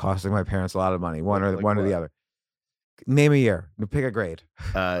costing my parents a lot of money, one Like or like one or the what? other. Name a year. Pick a grade.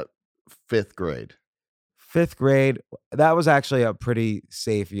 Uh, fifth grade. 5th grade, that was actually a pretty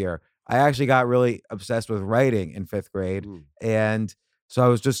safe year. I actually got really obsessed with writing in 5th grade, Mm. and so I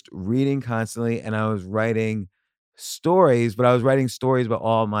was just reading constantly, and I was writing stories, but I was writing stories about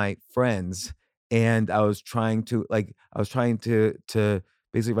all my friends, and I was trying to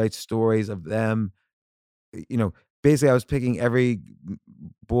basically write stories of them, basically I was picking every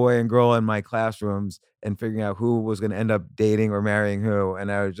boy and girl in my classrooms and figuring out who was going to end up dating or marrying who.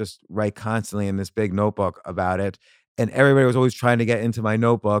 And I would just write constantly in this big notebook about it. And everybody was always trying to get into my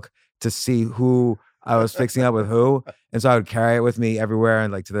notebook to see who I was fixing up with who. And so I would carry it with me everywhere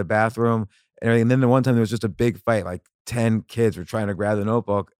and like to the bathroom and everything. And then the one time there was just a big fight, like 10 kids were trying to grab the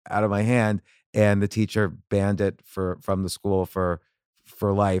notebook out of my hand, and the teacher banned it from the school for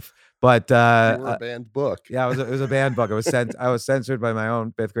life. But You were a banned book. yeah, it was a banned book. I was censored by my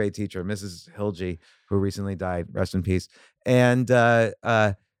own 5th grade teacher, Mrs. Hilgy, who recently died. Rest in peace. And uh,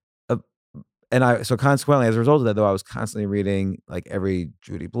 so consequently, as a result of that, though, I was constantly reading like every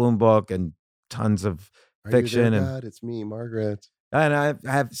Judy Blume book and tons of Are fiction. you there, God? It's me, Margaret. And I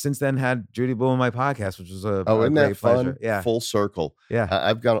have since then had Judy Blume on my podcast, which was a Isn't great that fun? pleasure. Yeah, Full circle. yeah.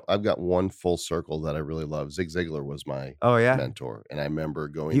 I've got one full circle that I really love. Zig Ziglar was my Oh yeah, mentor, and I remember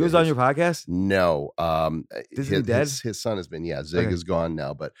going. He was on your podcast. No, Is he dead? His son has been. Yeah, Zig is gone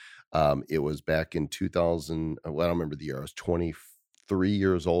now, but it was back in 2000. Well, I don't remember the year. I was 23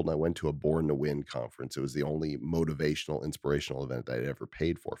 years old, and I went to a Born to Win conference. It was the only motivational, inspirational event I'd ever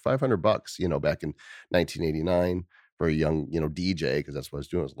paid for. $500, back in 1989 for a young, DJ, because that's what I was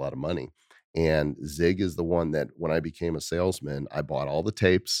doing. It was a lot of money. And Zig is the one that when I became a salesman, I bought all the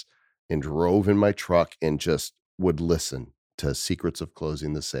tapes and drove in my truck and just would listen to Secrets of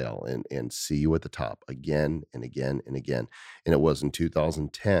Closing the Sale and See You at the Top again and again and again. And it was in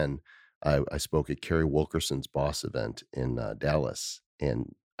 2010, I spoke at Kerry Wilkerson's boss event in Dallas,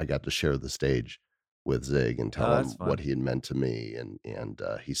 and I got to share the stage with Zig and tell him what he had meant to me, and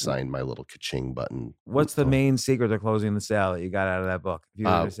he signed my little ka-ching button. What's the main secret to closing the sale that you got out of that book? If you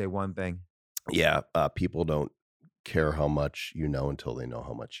were going to say one thing. Yeah, people don't care how much you know until they know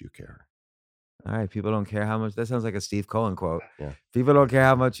how much you care. All right, people don't care how much. That sounds like a Steve Cohen quote. Yeah, people don't care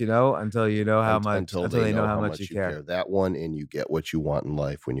how much you know until you know how much. Until they know how much you care. That one, and you get what you want in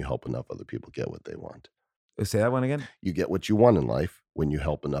life when you help enough other people get what they want. Say that one again. You get what you want in life when you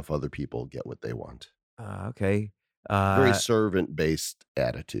help enough other people get what they want. Okay. Very servant-based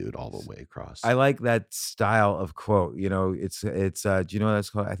attitude all the way across. I like that style of quote. It's do you know what that's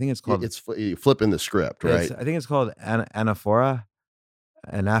called? I think it's called. It's flipping the script, right? I think it's called anaphora.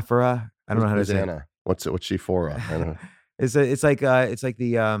 Anaphora. I don't know how to say Anna. it. What's she for? I don't know. It's like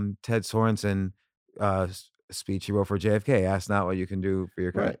the Ted Sorensen speech he wrote for JFK. Ask not what you can do for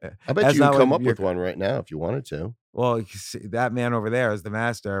your country. Right. I bet you could come up with one right now if you wanted to. Well, that man over there is the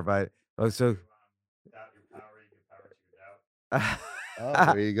master. But so.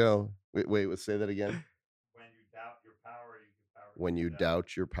 There you go. Wait, say that again. When you doubt your power, you give power. When you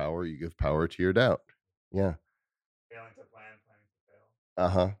doubt your power, you give power to your doubt. Yeah. Failing to plan, planning to fail.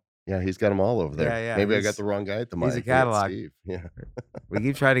 Uh-huh. Yeah, he's got them all over there. Yeah. Maybe I got the wrong guy at the mic. He's a catalog. Steve. Yeah. We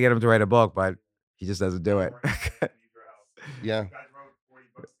keep trying to get him to write a book, but he just doesn't do it. Yeah.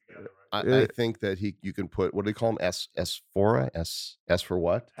 I think that you can put, what do they call them? Asphora? S for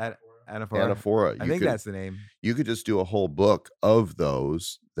what? Anaphora. I think that's the name. You could just do a whole book of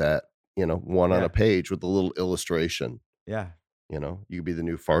those that, one on a page with a little illustration. Yeah. You could be the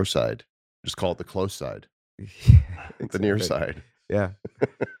new Far Side. Just call it the close side. The near side. Yeah.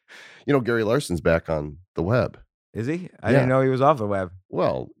 Gary Larson's back on the web. Is he? I didn't know he was off the web.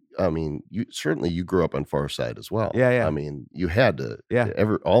 Well, I mean, you grew up on Far Side as well. Yeah. I mean, you had to. Yeah.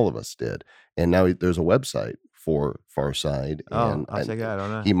 All of us did. And now there's a website for Far Side. And I'll check it out. I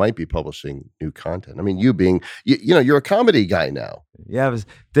don't know. He might be publishing new content. I mean, you being, you're a comedy guy now. Yeah, it was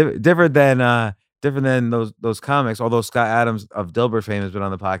different than those comics. Although Scott Adams of Dilbert fame has been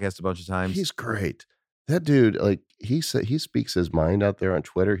on the podcast a bunch of times. He's great. That dude, like he speaks his mind out there on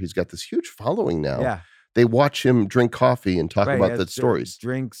Twitter. He's got this huge following now. Yeah. They watch him drink coffee and talk about the stories.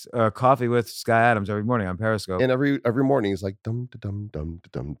 Drinks coffee with Scott Adams every morning on Periscope. And every morning he's like dum dum dum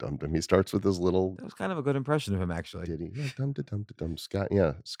dum dum dum. He starts with his little. That was kind of a good impression of him, actually. Did he? Yeah, dum dum dum. Scott.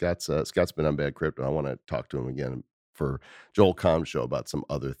 Yeah, Scott's been on Bad Crypto. I want to talk to him again for Joel Comm's show about some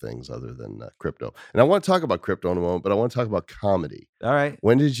other things other than crypto. And I want to talk about crypto in a moment, but I want to talk about comedy. All right.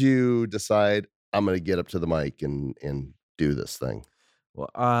 When did you decide I'm going to get up to the mic and do this thing?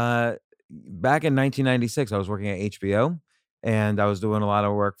 Well, back in 1996, I was working at HBO, and I was doing a lot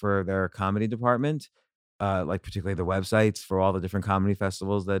of work for their comedy department, like particularly the websites for all the different comedy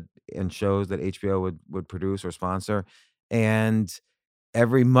festivals and shows that HBO would produce or sponsor. And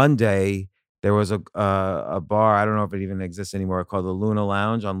every Monday there was a bar, I don't know if it even exists anymore, called the Luna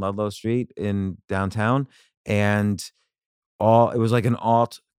Lounge on Ludlow Street in downtown, and it was like an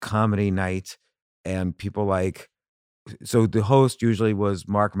alt comedy night, and so the host usually was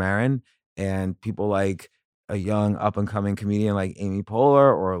Mark Maron. And people like a young up and coming comedian like Amy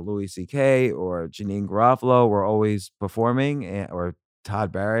Poehler or Louis C.K. or Janine Garofalo were always performing, or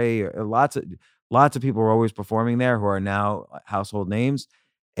Todd Barry. Lots of people were always performing there who are now household names,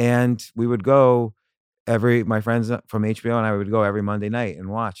 and we would go my friends from HBO and I would go every Monday night and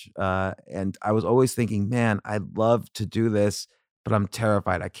watch. And I was always thinking, man, I'd love to do this, but I'm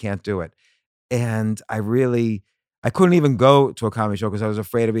terrified. I can't do it. And I couldn't even go to a comedy show because I was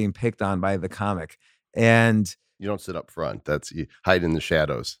afraid of being picked on by the comic. And You don't sit up front. You hide in the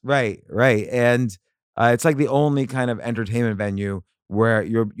shadows. right. And it's like the only kind of entertainment venue where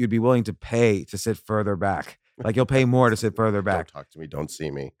you'd be willing to pay to sit further back. Like you'll pay more to sit further back. Don't talk to me. Don't see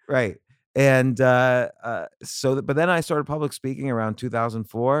me. Right. And but then I started public speaking around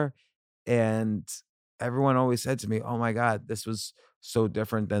 2004, and everyone always said to me, "Oh my God, this was so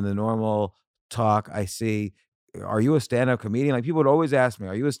different than the normal talk I see. Are you a stand-up comedian?" Like people would always ask me,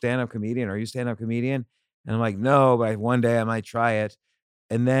 "Are you a stand-up comedian? Are you a stand-up comedian?" And I'm like, "No, but one day I might try it."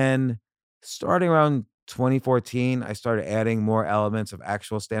 And then starting around 2014, I started adding more elements of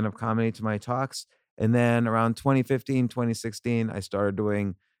actual stand-up comedy to my talks. And then around 2015, 2016, I started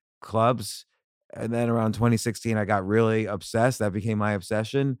doing clubs. And then around 2016, I got really obsessed. That became my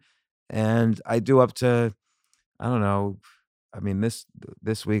obsession. And I do up to, I don't know, I mean,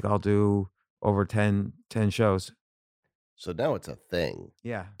 this week I'll do over ten shows. So now it's a thing.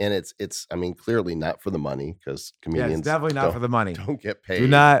 Yeah. And it's I mean, clearly not for the money, because Yeah, comedians it's definitely not for the money. don't get paid. Do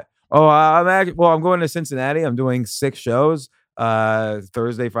not. Oh, I'm going to Cincinnati. I'm doing 6 shows,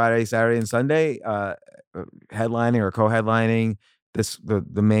 Thursday, Friday, Saturday, and Sunday, headlining or co-headlining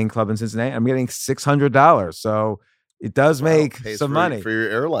the main club in Cincinnati. I'm getting $600. So it does make Pays some for, money. for your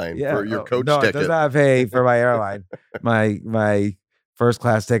airline, Yeah. for your coach no, ticket. it does not pay for my airline, my first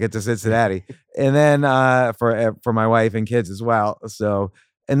class ticket to Cincinnati, and then for my wife and kids as well. So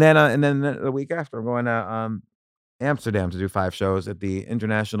and then the week after, I'm going to Amsterdam to do 5 shows at the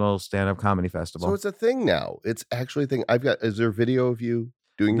International Stand-Up Comedy Festival. So it's a thing now. It's actually a thing. Is there video of you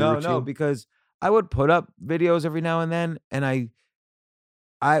doing your routine? No, because I would put up videos every now and then, and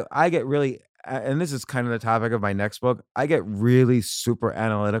I get really, and this is kind of the topic of my next book. I get really super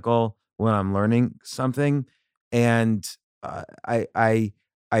analytical when I'm learning something, and I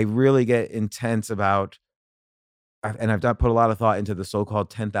really get intense about. And I've put a lot of thought into the so-called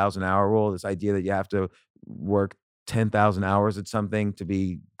 10,000 hour rule. This idea that you have to work 10,000 hours at something to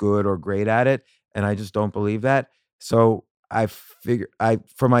be good or great at it, and I just don't believe that. So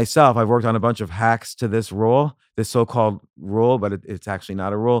for myself, I've worked on a bunch of hacks to this rule, this so-called rule, but it's actually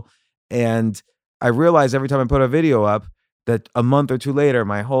not a rule. And I realized every time I put a video up that a month or two later,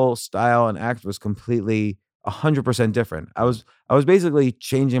 my whole style and act was completely 100% different. I was basically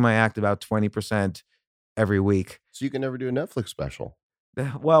changing my act about 20% every week. So you can never do a Netflix special.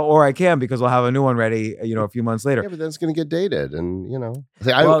 Well, or I can, because I'll have a new one ready, a few months later. Yeah, but then it's going to get dated, and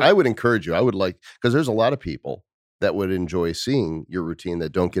I would encourage you. I would because there's a lot of people that would enjoy seeing your routine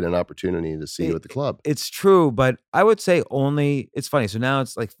that don't get an opportunity to see you at the club. It's true, but I would say it's funny. So now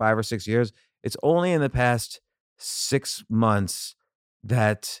it's like 5 or 6 years. It's only in the past 6 months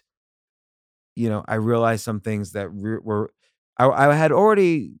that, I realized some things that I had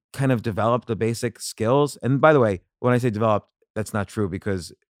already kind of developed the basic skills. And by the way, when I say developed, that's not true,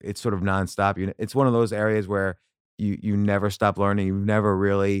 because it's sort of nonstop. It's one of those areas where you never stop learning. You've never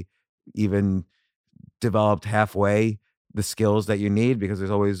really even developed halfway the skills that you need, because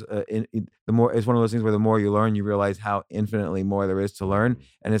there's always it's one of those things where the more you learn, you realize how infinitely more there is to learn.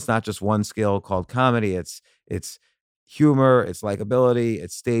 And it's not just one skill called comedy. It's humor, it's likability,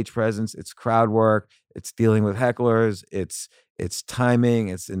 it's stage presence, it's crowd work, it's dealing with hecklers, it's timing,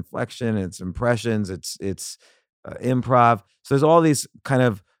 it's inflection, it's impressions, it's improv. So there's all these kind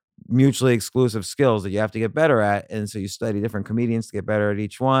of mutually exclusive skills that you have to get better at. And so you study different comedians to get better at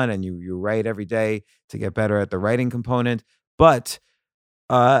each one, and you write every day to get better at the writing component. But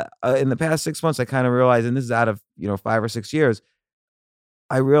in the past 6 months, I kind of realized, and this is out of 5 or 6 years,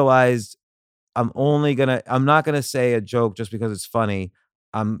 I realized I'm not gonna say a joke just because it's funny.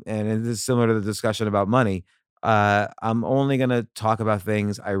 And this is similar to the discussion about money. I'm only gonna talk about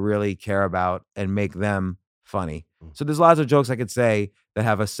things I really care about and make them funny. So there's lots of jokes I could say that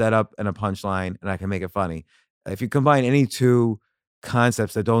have a setup and a punchline, and I can make it funny. If you combine any two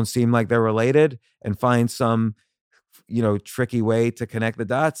concepts that don't seem like they're related and find some, tricky way to connect the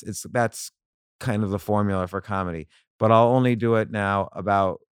dots, that's kind of the formula for comedy. But I'll only do it now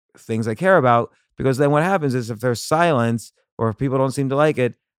about things I care about, because then what happens is, if there's silence or if people don't seem to like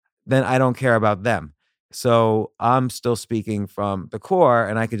it, then I don't care about them. So I'm still speaking from the core,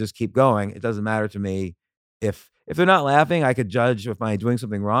 and I could just keep going. It doesn't matter to me if if they're not laughing, I could judge if I'm doing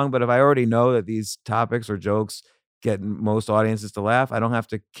something wrong. But if I already know that these topics or jokes get most audiences to laugh, I don't have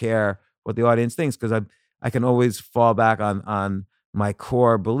to care what the audience thinks because I can always fall back on my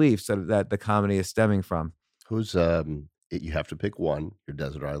core beliefs that the comedy is stemming from. Who's you have to pick one. Your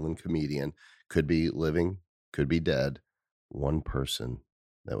desert island comedian could be living, could be dead. One person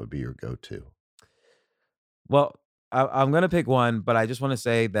that would be your go-to. Well, I'm gonna pick one, but I just want to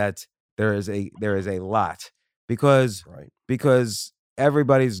say that there is a lot because Right. because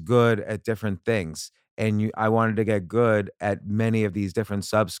everybody's good at different things, and I wanted to get good at many of these different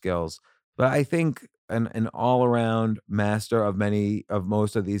sub skills. But I think an all around master of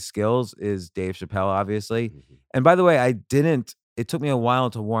most of these skills is Dave Chappelle, obviously. Mhm. And by the way, I didn't. It took me a while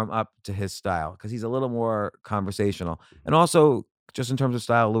to warm up to his style because he's a little more conversational, and also just in terms of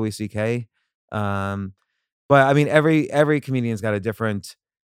style, Louis C.K. Um, but I mean, every comedian's got a different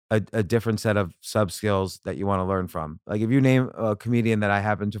set of sub skills that you wanna learn from. Like, if you name a comedian that I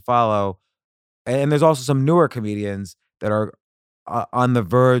happen to follow, and there's also some newer comedians that are on the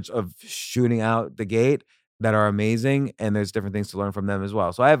verge of shooting out the gate that are amazing, and there's different things to learn from them as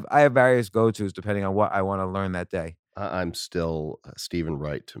well. So I have various go-tos depending on what I wanna learn that day. I'm still Stephen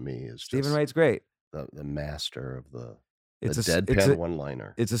Wright to me is Stephen just Wright's great. the master of the It's a s deadpan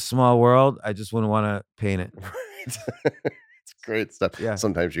one-liner. it's a small world. I just wouldn't wanna paint it. Right. It's great stuff. Yeah.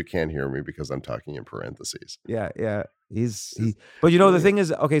 Sometimes you can't hear me because I'm talking in parentheses. Yeah, yeah. It's But the brilliant. thing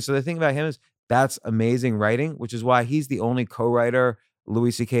is, okay, so the thing about him is that's amazing writing, which is why he's the only co-writer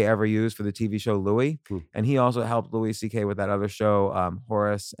Louis C.K. ever used for the TV show Louis. Hmm. And he also helped Louis C.K. with that other show,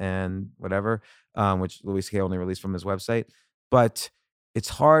 Horace and whatever, which Louis C.K. only released from his website. But it's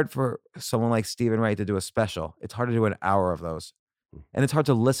hard for someone like Stephen Wright to do a special. It's hard to do an hour of those. And it's hard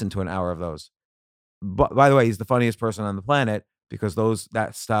to listen to an hour of those. But by the way, he's the funniest person on the planet because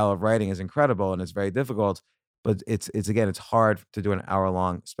that style of writing is incredible and it's very difficult. But it's again, it's hard to do an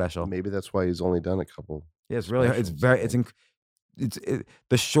hour-long special. Maybe that's why he's only done a couple. Yeah, it's really it's specials, very right?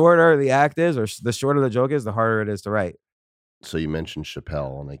 the shorter the act is or the shorter the joke is, the harder it is to write. So you mentioned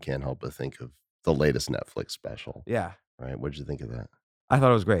Chappelle, and I can't help but think of the latest Netflix special. Yeah. Right? What'd you think of that? I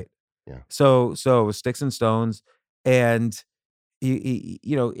thought it was great. Yeah. So it was Sticks and Stones, and he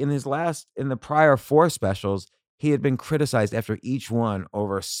in the prior 4 specials, he had been criticized after each one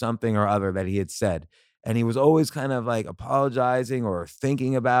over something or other that he had said, and he was always kind of, like, apologizing or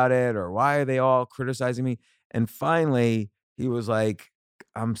thinking about it or, "Why are they all criticizing me?" And finally, he was like,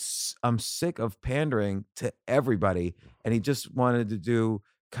 I'm sick of pandering to everybody," and he just wanted to do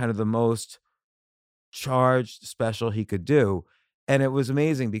kind of the most charged special he could do, and it was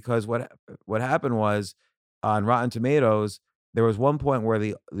amazing because what happened was on Rotten Tomatoes, there was one point where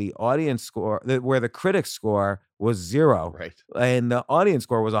the audience score where the critic score was 0, Right. and the audience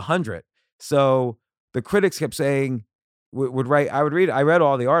score was 100. So, the critics kept saying would write I read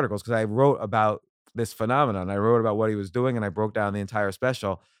all the articles because I wrote about this phenomenon. I wrote about what he was doing, and I broke down the entire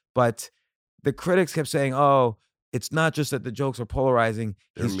special, but the critics kept saying, "Oh, it's not just that the jokes are polarizing.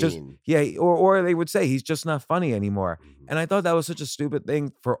 They're He's just" mean. yeah, or they would say, "He's just not funny anymore." Mhm. And I thought that was such a stupid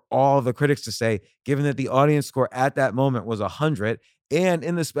thing for all the critics to say, given that the audience score at that moment was 100, and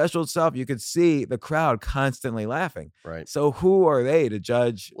in the special itself, you could see the crowd constantly laughing. Right. So who are they to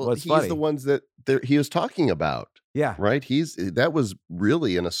judge Well, what's he's funny? the ones that he was talking about. Yeah. Right? That was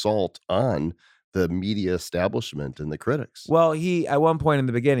really an assault on the media establishment and the critics. Well, he at one point in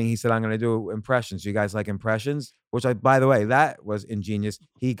the beginning, he said, "I'm gonna do impressions. You guys like impressions?" Which by the way, that was ingenious.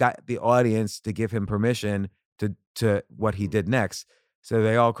 He got the audience to give him permission to what he did next. So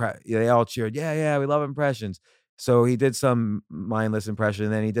they all cheered, "Yeah, yeah, we love impressions." So he did some mindless impression,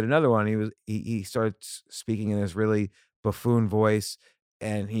 and then he did another one. He started speaking in this really buffoon voice,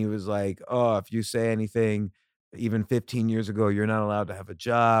 and he was like, "Oh, if you say anything even 15 years ago, you're not allowed to have a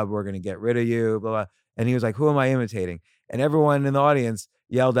job. We're gonna get rid of you, blah, blah." And he was like, "Who am I imitating?" And everyone in the audience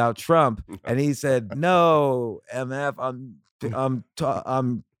yelled out Trump, and he said, "No, MF, I'm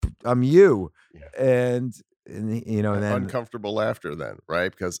you." Yeah. And then Uncomfortable laughter then,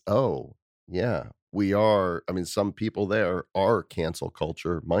 right? Because, oh, yeah, we are. I mean, some people there are cancel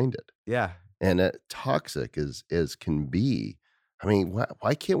culture minded yeah. and toxic as can be. I mean,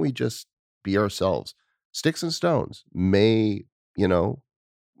 why can't we just be ourselves? Sticks and stones may,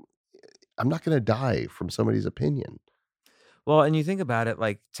 I'm not going to die from somebody's opinion. Well, and you think about it,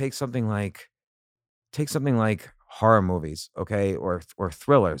 like take something like horror movies, okay, or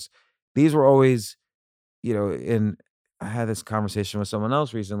thrillers. These were always, in I had this conversation with someone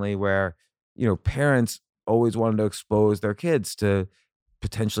else recently where, parents always wanted to expose their kids to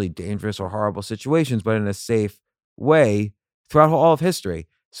potentially dangerous or horrible situations, but in a safe way throughout all of history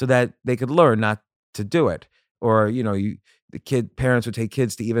so that they could learn not to do it. or the parents would take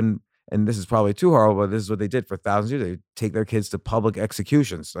kids to even, and this is probably too horrible, but this is what they did for thousands of years. They take their kids to public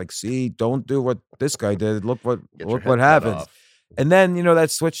executions. Like, see, don't do what this guy did. Look what Get your look what head cut happens. off. And then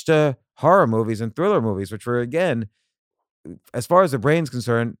that switched to horror movies and thriller movies, which were, again, as far as the brain's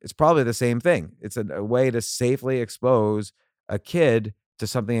concerned, it's probably the same thing. It's a way to safely expose a kid to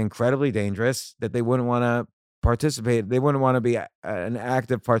something incredibly dangerous that they wouldn't want to participate. They wouldn't want to be an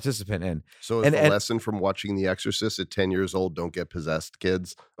active participant in. So is the lesson from watching The Exorcist at 10 years old, don't get possessed,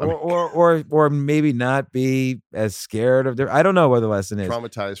 kids? Or maybe not be as scared of I don't know what the lesson is.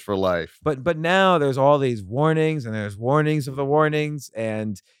 Traumatized for life. But now there's all these warnings, and there's warnings of the warnings,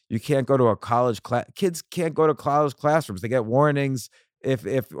 and you can't go to a college class. Kids can't go to college classrooms. They get warnings if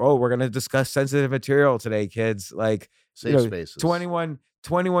we're going to discuss sensitive material today, kids. Like, safe spaces.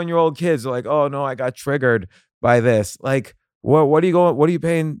 21-year-old kids are like, oh no, I got triggered by this. Like, what are you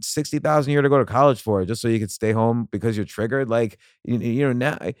paying $60,000 a year to go to college for? Just so you could stay home because you're triggered? Like,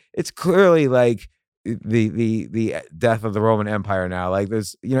 now it's clearly like the death of the Roman Empire now. Like,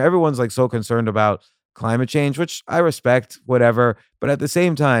 there's, everyone's like so concerned about climate change, which I respect, whatever. But at the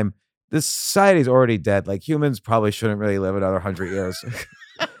same time, this society is already dead. Like, humans probably shouldn't really live another 100 years.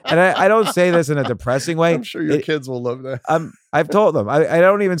 And I don't say this in a depressing way. I'm sure your kids will love that. I've told them. I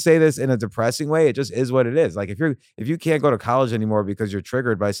don't even say this in a depressing way. It just is what it is. Like, if you can't go to college anymore because you're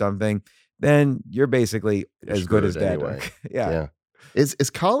triggered by something, then you're basically as good as dead. Anyway. Yeah. Is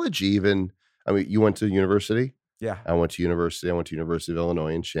college even? I mean, you went to university? Yeah. I went to University of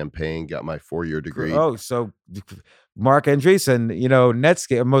Illinois in Champaign, got my 4-year degree. Oh, so Mark Andreessen,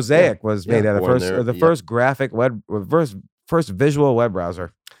 Netscape, Mosaic was made out of the first graphic web, first visual web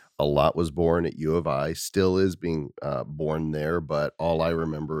browser. A lot was born at U of I, still is being born there, but all I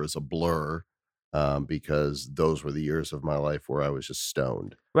remember is a blur because those were the years of my life where I was just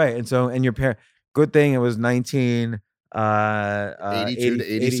stoned. Right. And so, and your parent, good thing it was 82 to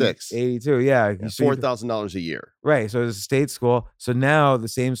 86. 82, yeah. $4,000 a year. Right. So it was a state school. So now the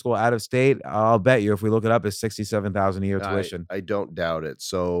same school out of state, I'll bet you if we look it up, is $67,000 a year tuition. I don't doubt it.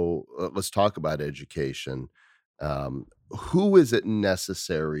 So let's talk about education. Who is it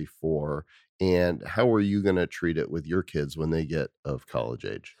necessary for, and how are you going to treat it with your kids when they get of college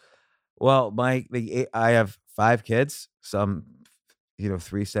age? Well, I have 5 kids, some, 3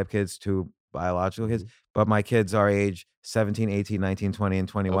 stepkids, 2 biological kids, but my kids are age 17, 18, 19, 20, and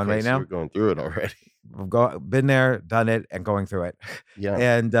 21 right now. You're going through it already. I've been there, done it, and going through it. Yeah.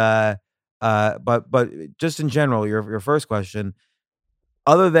 And but just in general, your first question,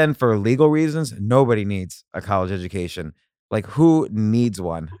 other than for legal reasons, nobody needs a college education. Like, who needs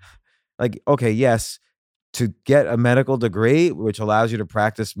one? Like, okay, yes, to get a medical degree, which allows you to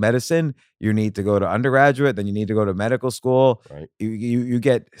practice medicine, you need to go to undergraduate, then you need to go to medical school. Right. You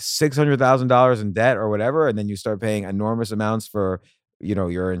get $600,000 in debt or whatever, and then you start paying enormous amounts for,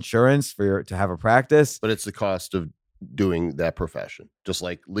 your insurance to have a practice. But it's the cost of doing that profession, just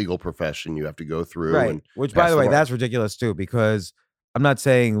like legal profession, you have to go through. Right. And which, by the way, that's ridiculous too, because I'm not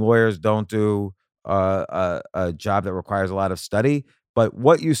saying lawyers don't do a job that requires a lot of study, but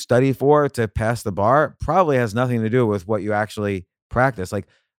what you study for to pass the bar probably has nothing to do with what you actually practice. Like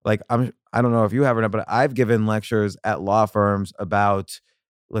I don't know if you have or not, but I've given lectures at law firms about,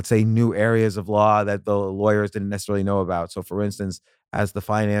 let's say, new areas of law that the lawyers didn't necessarily know about. So, for instance, as the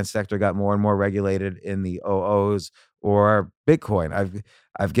finance sector got more and more regulated in the OOs or Bitcoin,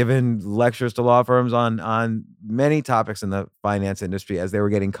 I've given lectures to law firms on many topics in the finance industry as they were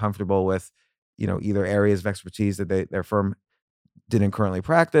getting comfortable with, either areas of expertise that their firm didn't currently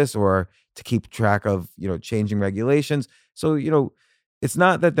practice, or to keep track of, changing regulations. So, it's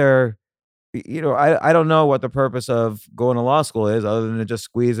not that they're, I don't know what the purpose of going to law school is other than to just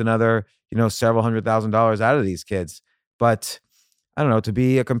squeeze another, several $100,000 out of these kids. But I don't know, to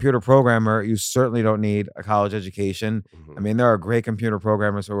be a computer programmer, you certainly don't need a college education. Mm-hmm. I mean, there are great computer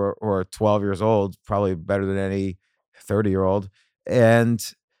programmers who are 12 years old, probably better than any 30-year-old. And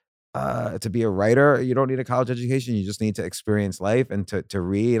to be a writer, you don't need a college education. You just need to experience life and to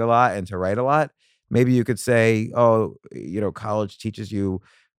read a lot and to write a lot. Maybe you could say, oh, college teaches you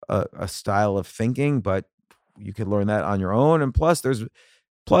a style of thinking, but you could learn that on your own. And plus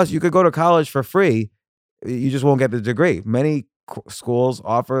you could go to college for free. You just won't get the degree. Many schools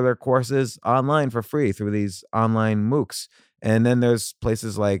offer their courses online for free through these online MOOCs. And then there's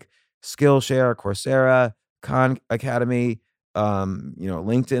places like Skillshare, Coursera, Khan Academy,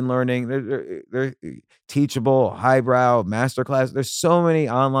 LinkedIn Learning. They're teachable, highbrow, masterclass. There's so many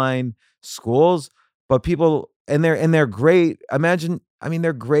online schools, but people, and they're great.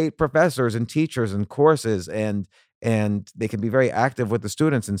 They're great professors and teachers and courses, and they can be very active with the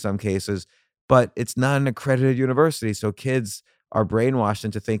students in some cases. but it's not an accredited university. So kids are brainwashed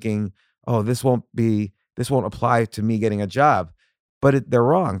into thinking, oh, this won't apply to me getting a job. But they're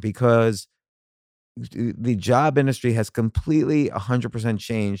wrong because the job industry has completely 100%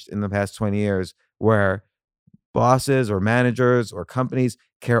 changed in the past 20 years where bosses or managers or companies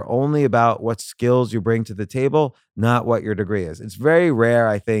care only about what skills you bring to the table, not what your degree is. It's very rare,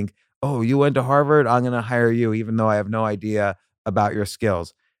 I think, oh, you went to Harvard, I'm going to hire you, even though I have no idea about your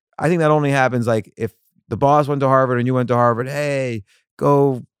skills. I think that only happens like if the boss went to Harvard and you went to Harvard, hey,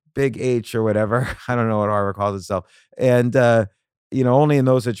 go big H or whatever. I don't know what Harvard calls itself. And, only in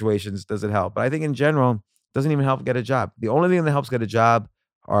those situations does it help. But I think in general, it doesn't even help get a job. The only thing that helps get a job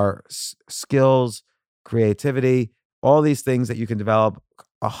are skills, creativity, all these things that you can develop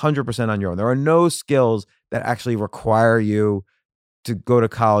 100% on your own. There are no skills that actually require you to go to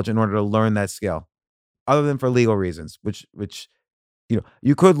college in order to learn that skill, other than for legal reasons, which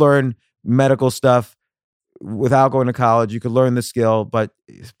you could learn medical stuff without going to college. You could learn the skill, but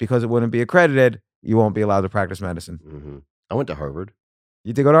because it wouldn't be accredited, you won't be allowed to practice medicine. Mm-hmm. I went to Harvard.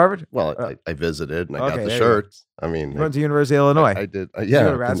 You did go to Harvard? Well, I visited and I got okay, the there you go. shirt. I mean, You went to University of Illinois. I did. Did you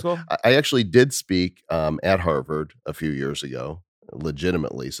go to grad school? I actually did speak at Harvard a few years ago,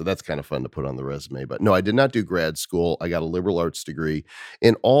 legitimately. So that's kind of fun to put on the resume. But no, I did not do grad school. I got a liberal arts degree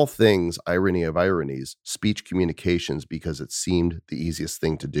in all things, irony of ironies, speech communications, because it seemed the easiest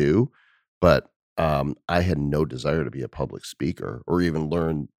thing to do. But I had no desire to be a public speaker or even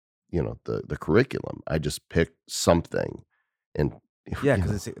learn, the curriculum. I just picked something and Yeah,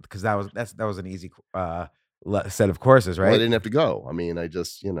 because that was an easy set of courses, well, I right? didn't have to go. I mean, I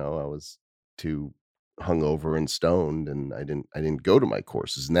just, I was too hungover and stoned, and I didn't go to my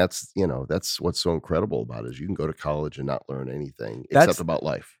courses, and that's what's so incredible about it is you can go to college and not learn anything except That's about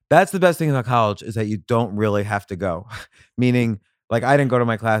life. That's the best thing about college is that you don't really have to go. Meaning, like, I didn't go to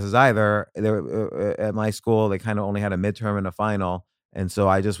my classes either. At my school, they kind of only had a midterm and a final, and so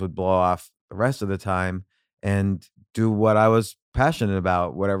I just would blow off the rest of the time and do what I was passionate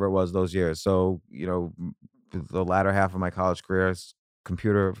about, whatever it was those years. So, the latter half of my college career is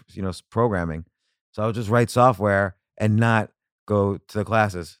computer, programming. So I would just write software and not go to the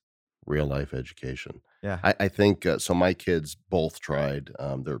classes. Real life education. Yeah. I think so. My kids both tried.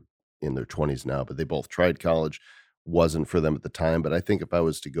 They're in their 20s now, but they both tried college. Wasn't for them at the time. But I think if I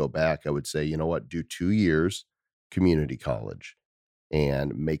was to go back, I would say, you know what, do 2 years community college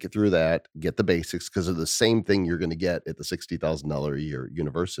and make it through that, get the basics because of the same thing you're going to get at the $60,000 a year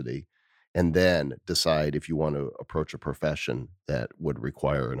university, and then decide if you want to approach a profession that would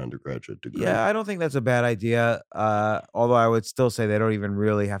require an undergraduate degree. Yeah, I don't think that's a bad idea. Although I would still say they don't even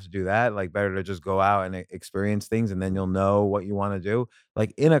really have to do that. Like, better to just go out and experience things, and then you'll know what you want to do.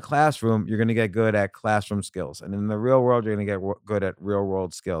 Like in a classroom, you're going to get good at classroom skills, and in the real world, you're going to get good at real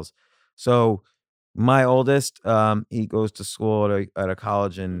world skills. So, my oldest, he goes to school at a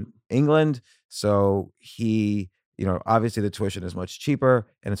college in England. So obviously the tuition is much cheaper,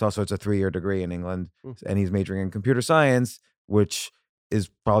 and it's a 3-year degree in England, Hmm. and he's majoring in computer science, which is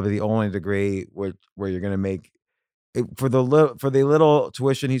probably the only degree where you're gonna make it for the little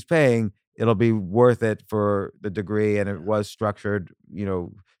tuition he's paying, it'll be worth it for the degree, and it was structured,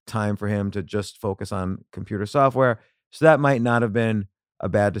 time for him to just focus on computer software, so that might not have been a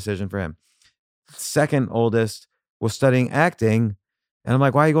bad decision for him. Second oldest was studying acting, and I'm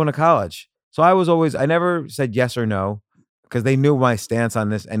like, "Why are you going to college?" So I never said yes or no because they knew my stance on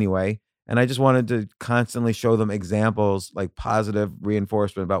this anyway, and I just wanted to constantly show them examples, like positive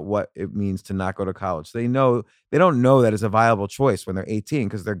reinforcement about what it means to not go to college. So they don't know that it's a viable choice when they're 18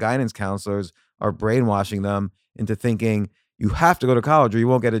 because their guidance counselors are brainwashing them into thinking you have to go to college or you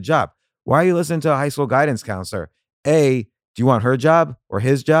won't get a job. Why are you listening to a high school guidance counselor? A, do you want her job or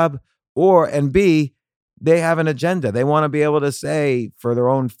his job? And B, they have an agenda. They want to be able to say for their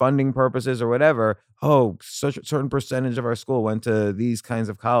own funding purposes or whatever, oh, such a certain percentage of our school went to these kinds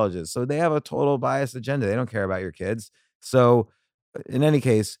of colleges. So they have a total biased agenda. They don't care about your kids. So in any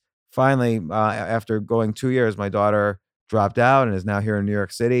case, finally, after going 2 years, my daughter dropped out and is now here in New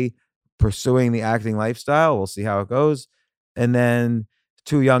York City pursuing the acting lifestyle. We'll see how it goes. And then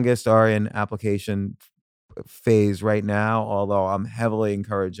two youngest are in application phase right now, although I'm heavily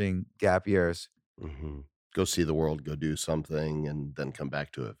encouraging gap years. Hmm. Go see the world, go do something, and then come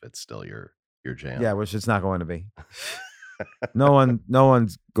back to it if it's still your jam. Yeah, which it's not going to be. No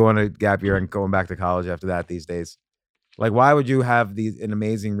one's going to gap year and going back to college after that these days. Like, why would you have an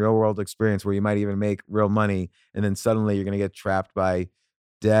amazing real world experience where you might even make real money, and then suddenly you're going to get trapped by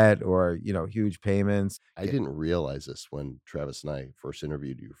debt or huge payments? I didn't realize this when Travis and I first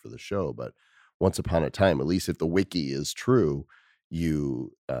interviewed you for the show, but once upon a time, at least if the wiki is true,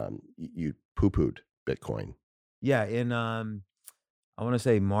 you poo-pooed Bitcoin. Yeah, in I want to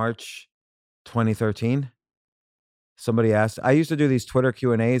say March 2013. Somebody asked, I used to do these Twitter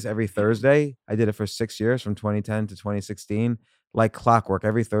Q&As every Thursday. I did it for 6 years from 2010 to 2016, like clockwork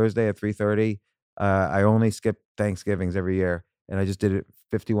every Thursday at 3:30. I only skipped Thanksgivings every year, and I just did it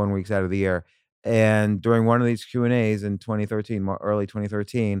 51 weeks out of the year. And during one of these Q&As in 2013, early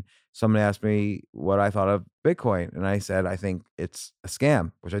 2013, somebody asked me what I thought of Bitcoin, and I said I think it's a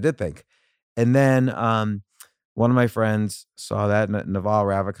scam, which I did think. And then one of my friends saw that, Naval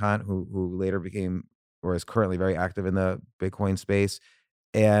Ravikant, who later became or is currently very active in the Bitcoin space,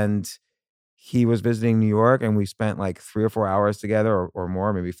 and he was visiting New York, and we spent like 3 or 4 hours together or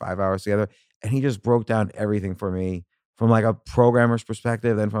more, maybe 5 hours together, and he just broke down everything for me from, like, a programmer's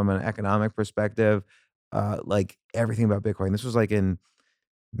perspective, then from an economic perspective, like, everything about Bitcoin. This was, like, in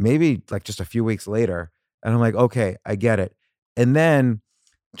maybe, like, just a few weeks later, and I'm like, "Okay, I get it." And then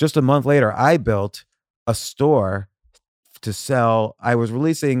just a month later, I built a store to sell. I was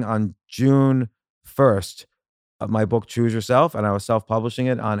releasing on June 1st of my book Choose Yourself, and I was self-publishing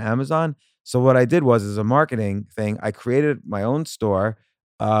it on Amazon. So what I did was, as a marketing thing, I created my own store,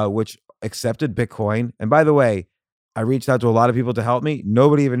 which accepted Bitcoin. And by the way, I reached out to a lot of people to help me.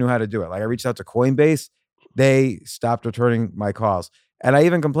 Nobody even knew how to do it. Like, I reached out to Coinbase, they stopped returning my calls. And I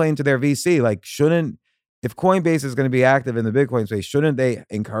even complained to their VC, like, shouldn't if Coinbase is going to be active in the Bitcoin space, shouldn't they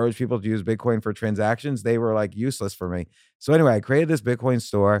encourage people to use Bitcoin for transactions? They were like useless for me. So anyway, I created this Bitcoin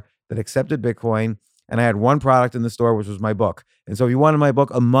store that accepted Bitcoin, and I had one product in the store, which was my book. And so if you wanted my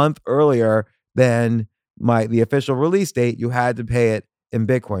book a month earlier than the official release date, you had to pay it in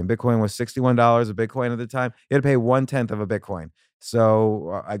Bitcoin. Bitcoin was $61 a Bitcoin at the time. You had to pay 1/10 of a Bitcoin.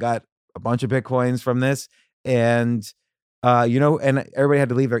 So I got a bunch of Bitcoins from this, and and everybody had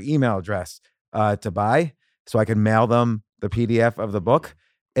to leave their email address to buy, so I could mail them the PDF of the book.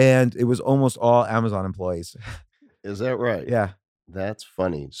 And it was almost all Amazon employees. Is that right? Yeah. That's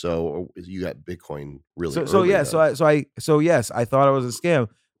funny. So you got Bitcoin really So early yeah, then. so yes, I thought it was a scam,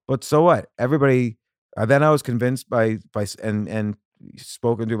 but so what? Everybody. Then I was convinced and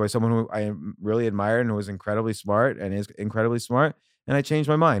spoken to by someone who I really admired and who was incredibly smart and is incredibly smart, and I changed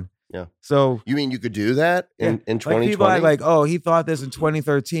my mind. Yeah. So You mean you could do that yeah, in like people act 2020? like, oh, he thought this in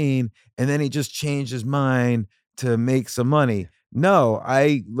 2013, and then he just changed his mind to make some money. No,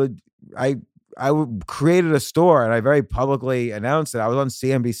 created a store, and I very publicly announced it. I was on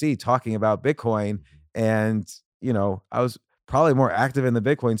CNBC talking about Bitcoin, and I was probably more active in the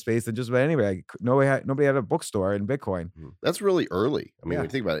Bitcoin space than just about anybody. Nobody had a bookstore in Bitcoin. That's really early. I mean, Yeah. when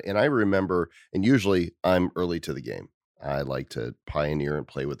you think about it, and I remember, and usually I'm early to the game. I like to pioneer and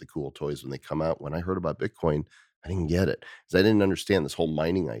play with the cool toys when they come out. When I heard about Bitcoin, I didn't get it because I didn't understand this whole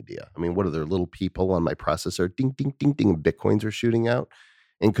mining idea. I mean, what are there little people on my processor? Ding, ding, ding, ding, and Bitcoins are shooting out.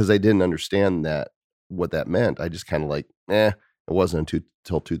 And because I didn't understand what that meant, I just kind of like, it wasn't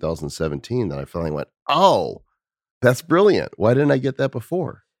until 2017 that I finally went, oh, that's brilliant. Why didn't I get that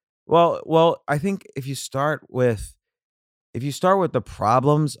before? Well, I think if you start with the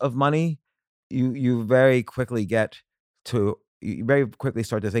problems of money, you very quickly you very quickly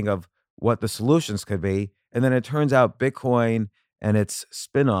start to think of what the solutions could be. And then it turns out Bitcoin and its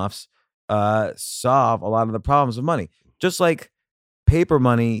spin-offs solve a lot of the problems of money. Just like paper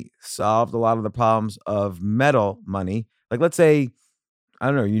money solved a lot of the problems of metal money. Like, let's say, I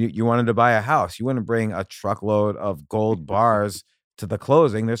don't know, you wanted to buy a house. You wouldn't bring a truckload of gold bars to the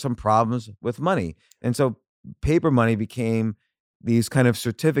closing. There's some problems with money. And so paper money became these kind of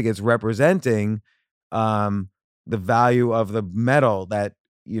certificates representing the value of the metal that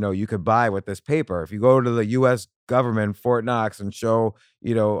you could buy with this paper. If you go to the US government, Fort Knox, and show,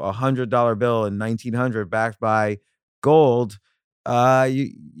 $100 bill in 1900 backed by gold,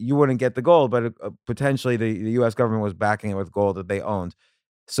 you wouldn't get the gold, but potentially the US government was backing it with gold that they owned.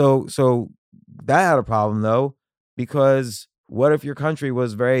 So that had a problem though, because what if your country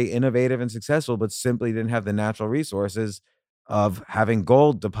was very innovative and successful, but simply didn't have the natural resources of having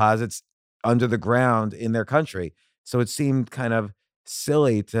gold deposits under the ground in their country? So it seemed kind of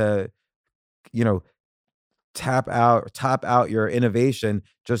silly to, you know, top out your innovation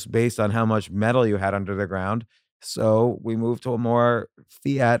just based on how much metal you had under the ground. So we moved to a more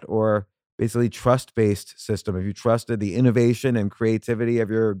fiat or basically trust-based system. If you trusted the innovation and creativity of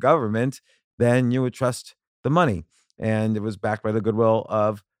your government, then you would trust the money. And it was backed by the goodwill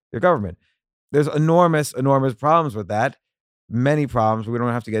of your government. There's enormous, enormous problems with that. Many problems. We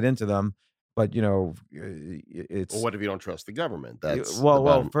don't have to get into them, but Well, what if you don't trust the government? y- That's the well,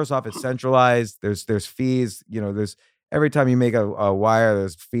 bottom. first off, it's centralized. There's fees. There's every time you make a wire,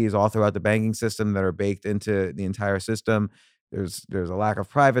 there's fees all throughout the banking system that are baked into the entire system. There's a lack of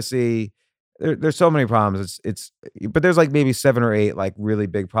privacy. there's so many problems. But there's like maybe 7 or 8 like really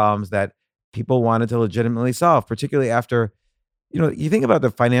big problems that people wanted to legitimately solve, particularly after, you think about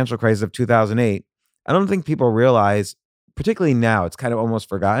the financial crisis of 2008. I don't think people realize, particularly now, it's kind of almost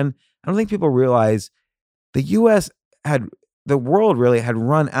forgotten. I don't think people realize the US had the world really had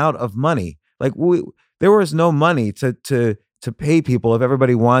run out of money. Like there was no money to pay people if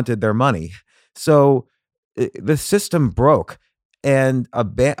everybody wanted their money. So the system broke, and a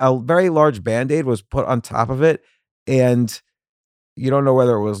very large band-aid was put on top of it, and you don't know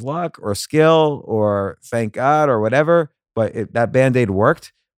whether it was luck or skill or thank God or whatever, but that band-aid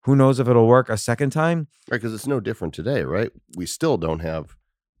worked. Who knows if it'll work a second time? Right, because it's no different today, right? We still don't have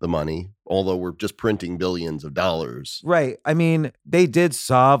the money, although we're just printing billions of dollars. Right. I mean, they did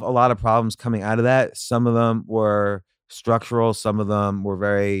solve a lot of problems coming out of that. Some of them were structural, some of them were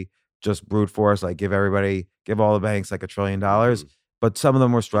very just brute force, like give all the banks like $1 trillion. But some of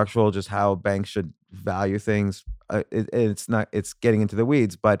them were structural, just how banks should value things. It's getting into the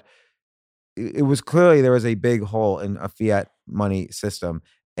weeds, but it was clearly there was a big hole in a fiat money system,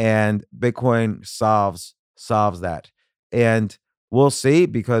 and Bitcoin solves that. And we'll see,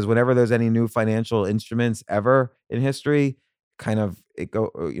 because whenever there's any new financial instruments ever in history, kind of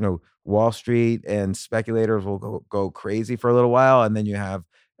Wall Street and speculators will go crazy for a little while, and then you have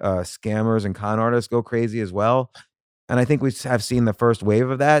scammers and con artists go crazy as well. And I think we have seen the first wave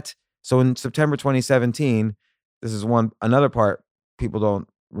of that. So in September 2017, this is another part people don't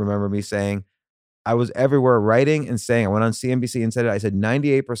remember me saying. I was everywhere writing and saying, I went on CNBC and said it. I said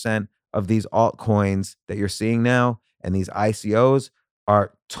 98% of these altcoins that you're seeing now and these ICOs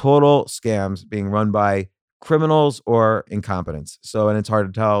are total scams being run by criminals or incompetents. So, and it's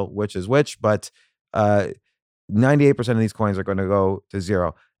hard to tell which is which, but 98% of these coins are going to go to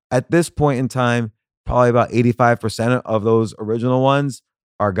zero. At this point in time, probably about 85% of those original ones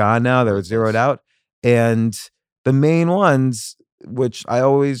are gone now. They're zeroed out. And the main ones, which I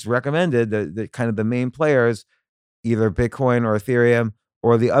always recommended, the kind of the main players, either Bitcoin or Ethereum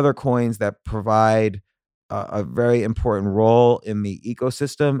or the other coins that provide a very important role in the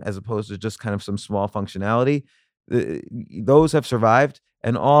ecosystem as opposed to just kind of some small functionality, those have survived.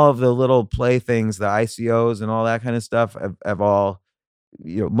 And all of the little play things, the ICOs and all that kind of stuff have all,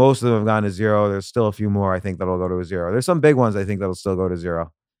 most of them have gone to zero. There's still a few more, I think, that'll go to a zero. There's some big ones, I think, that'll still go to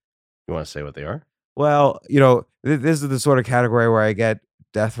zero. You want to say what they are? Well, this is the sort of category where I get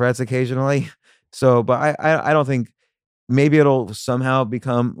death threats occasionally. So, but I don't think, maybe it'll somehow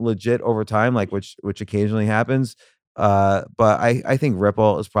become legit over time, like which occasionally happens. But I think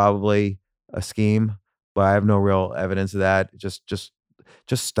Ripple is probably a scheme, but I have no real evidence of that. Just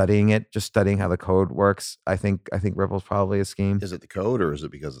studying it, just studying how the code works. I think Ripple's probably a scheme. Is it the code, or is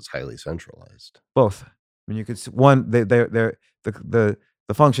it because it's highly centralized? Both. I mean, you could the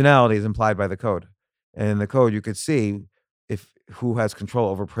functionality is implied by the code. And in the code, you could see who has control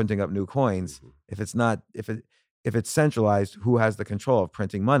over printing up new coins. Mm-hmm. If it's centralized, who has the control of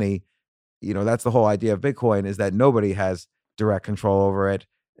printing money? That's the whole idea of Bitcoin, is that nobody has direct control over it.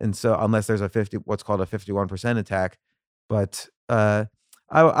 And so unless there's what's called a 51% attack. But I'm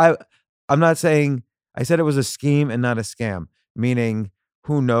not saying, I said it was a scheme and not a scam, meaning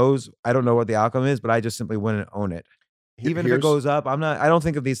who knows? I don't know what the outcome is, but I just simply wouldn't own it. Even if it goes up, I don't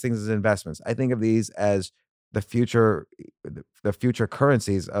think of these things as investments. I think of these as the future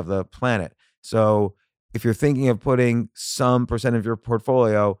currencies of the planet. So if you're thinking of putting some percent of your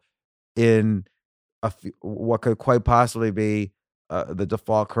portfolio in what could quite possibly be the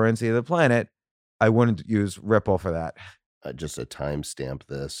default currency of the planet, I wouldn't use Ripple for that. Just a timestamp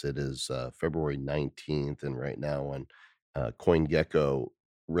this. It is February 19th, and right now on CoinGecko,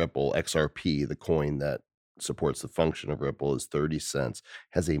 Ripple XRP, the coin that supports the function of Ripple, is 30 cents,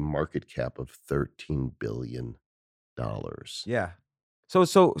 has a market cap of $13 billion. Yeah. So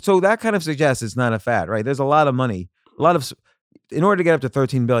that kind of suggests it's not a fad, right? There's a lot of money, in order to get up to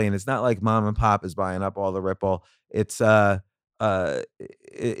 13 billion, it's not like mom and pop is buying up all the Ripple. It's some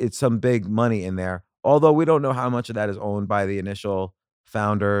big money in there. Although we don't know how much of that is owned by the initial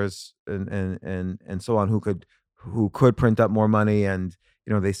founders and so on, who could print up more money, and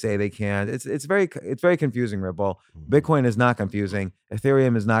they say they can't. It's very confusing, Ripple. Bitcoin is not confusing.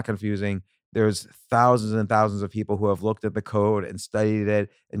 Ethereum is not confusing. There's thousands and thousands of people who have looked at the code and studied it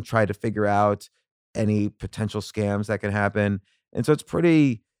and tried to figure out any potential scams that can happen. And so it's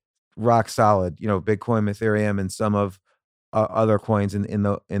pretty rock solid, Bitcoin, Ethereum, and some of other coins in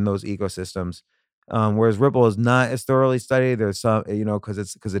those ecosystems. Whereas Ripple is not as thoroughly studied. There's some,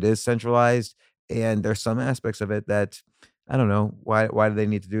 because it is centralized, and there's some aspects of it that I don't know why do they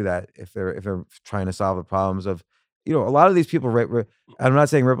need to do that if they're trying to solve the problems of a lot of these people, I'm not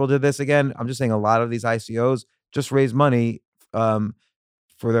saying Ripple did this again. I'm just saying a lot of these ICOs just raised money um,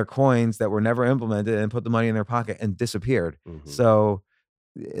 for their coins that were never implemented and put the money in their pocket and disappeared. Hmm. So,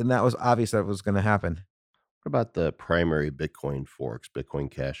 and that was obvious that was going to happen. What about the primary Bitcoin forks, Bitcoin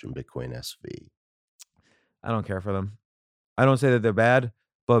Cash and Bitcoin SV? I don't care for them. I don't say that they're bad,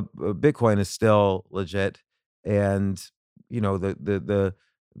 but Bitcoin is still legit, and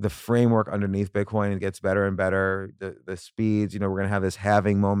the framework underneath Bitcoin, it gets better and better. The speeds, we're gonna have this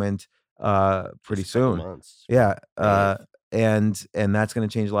halving moment pretty Just a couple soon. months. Yeah, May 8th. and that's gonna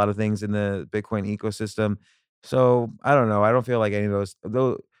change a lot of things in the Bitcoin ecosystem. So I don't know. I don't feel like any of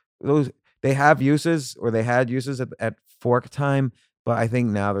those they have uses, or they had uses at fork time, but I think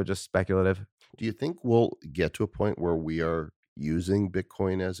now they're just speculative. Do you think we'll get to a point where we are using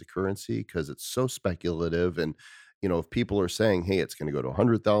Bitcoin as a currency? Because it's so speculative. And, if people are saying, hey, it's going to go to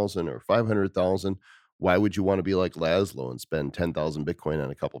 100,000 or 500,000, why would you want to be like Laszlo and spend 10,000 Bitcoin on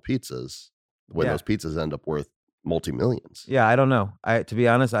a couple pizzas when Yeah. those pizzas end up worth multi millions? Yeah, I don't know. To be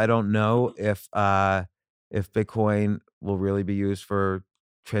honest, I don't know if Bitcoin will really be used for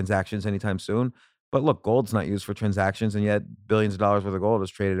transactions anytime soon. But look, gold's not used for transactions, and yet billions of dollars worth of gold is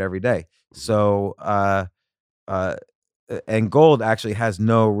traded every day. So, uh, and gold actually has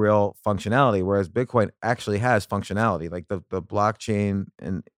no real functionality, whereas Bitcoin actually has functionality. Like the blockchain,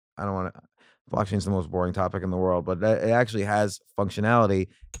 and I don't want to. Blockchain's the most boring topic in the world, but it actually has functionality,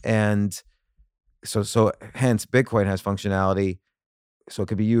 and so hence Bitcoin has functionality, so it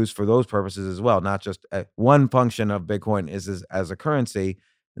could be used for those purposes as well. Not just one function of Bitcoin is as a currency,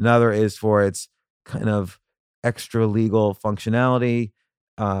 another is for its kind of extra legal functionality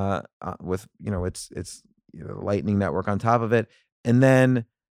with its Lightning network on top of it, and then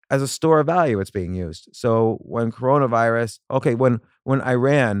as a store of value, it's being used. So when coronavirus, okay, when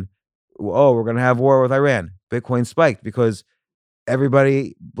Iran, oh, we're gonna have war with Iran, Bitcoin spiked because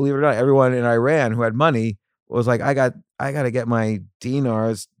everybody, believe it or not, everyone in Iran who had money was like, I got to get my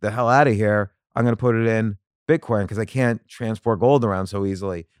dinars the hell out of here. I'm going to put it in Bitcoin because I can't transport gold around so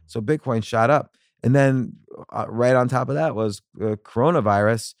easily. So Bitcoin shot up. And then right on top of that was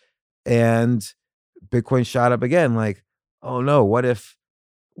coronavirus, and Bitcoin shot up again. Like, oh no, what if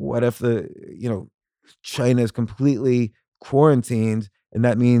the China is completely quarantined, and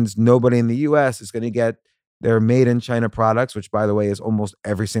that means nobody in the US is going to get their made in China products, which by the way is almost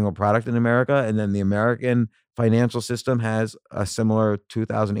every single product in America, and then the American financial system has a similar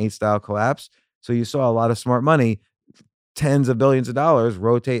 2008 style collapse. So you saw a lot of smart money, tens of billions of dollars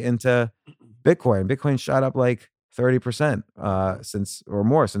rotate into Bitcoin. Bitcoin shot up like 30% since or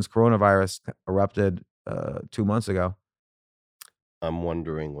more since coronavirus erupted 2 months ago. I'm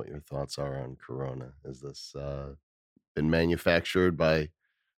wondering what your thoughts are on Corona. Is this been manufactured by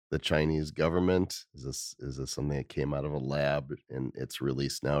the Chinese government? Is this something that came out of a lab and it's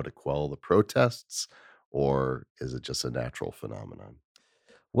released now to quell the protests, or is it just a natural phenomenon?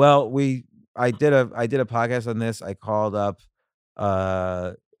 Well, I did a podcast on this. I called up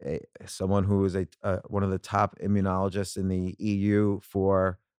uh, someone who is one of the top immunologists in the EU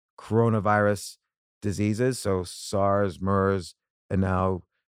for coronavirus diseases, so SARS, MERS, and now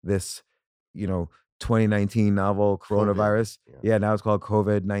this, you know, 2019 novel COVID. coronavirus. Yeah. Yeah, now it's called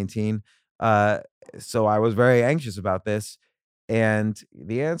COVID-19. Uh, so I was very anxious about this, and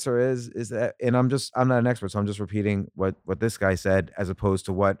the answer is that, and I'm not an expert, so I'm just repeating what this guy said as opposed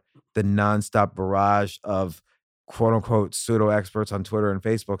to what the nonstop barrage of quote unquote pseudo experts on Twitter and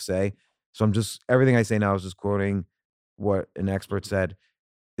Facebook say. So I'm just everything I say now is just quoting what an expert said,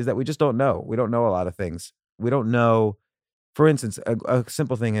 is that we just don't know. We don't know a lot of things. We don't know. For instance, a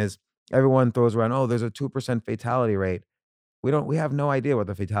simple thing is everyone throws around, oh, there's a 2% fatality rate. We have no idea what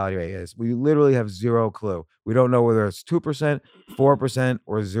the fatality rate is. We literally have zero clue. We don't know whether it's 2%, 4%,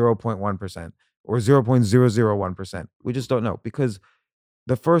 or 0.1%, or 0.001%. We just don't know, because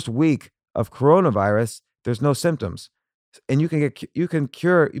the first week of coronavirus, there's no symptoms. And you can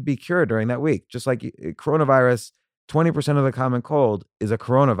be cured during that week. Just like coronavirus, 20% of the common cold is a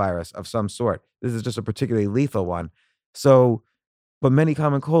coronavirus of some sort. This is just a particularly lethal one. So, but many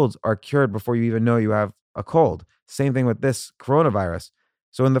common colds are cured before you even know you have a cold. Same thing with this coronavirus.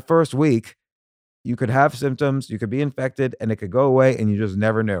 So in the first week, you could have symptoms, you could be infected, and it could go away, and you just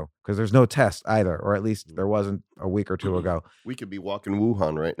never knew because there's no test either, or at least there wasn't a week or two ago. We could be walking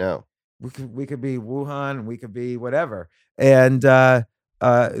Wuhan right now. We could be Wuhan, we could be whatever. And the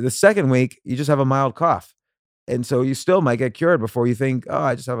second week, you just have a mild cough. And so you still might get cured before you think, oh,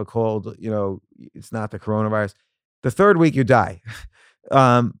 I just have a cold, it's not the coronavirus. The third week, you die.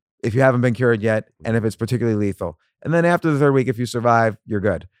 If you haven't been cured yet, and if it's particularly lethal. And then after the third week, if you survive, you're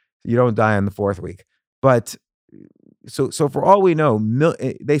good. You don't die in the fourth week. But So for all we know,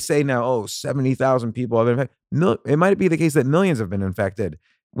 they say now, oh, 70,000 people have been infected. It might be the case that millions have been infected.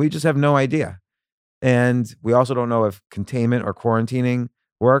 We just have no idea. And we also don't know if containment or quarantining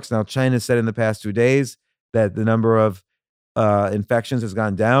works. Now, China said in the past 2 days that the number of infections has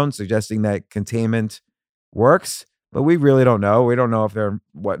gone down, suggesting that containment works. But we really don't know. We don't know if they're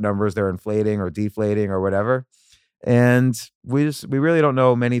what numbers they're inflating or deflating or whatever. And we really don't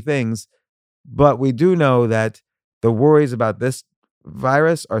know many things. But we do know that the worries about this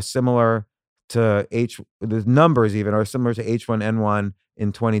virus are similar to the numbers even are similar to H1N1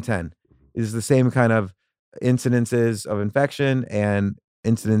 in 2010. It's the same kind of incidences of infection and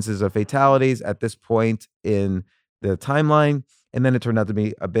incidences of fatalities at this point in the timeline. And then it turned out to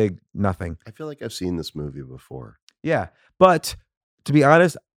be a big nothing. I feel like I've seen this movie before. Yeah. But to be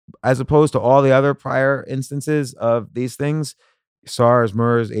honest, as opposed to all the other prior instances of these things, SARS,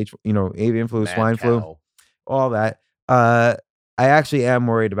 MERS, avian flu, Mad swine flu, cow. all that, I actually am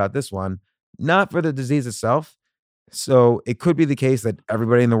worried about this one, not for the disease itself. So it could be the case that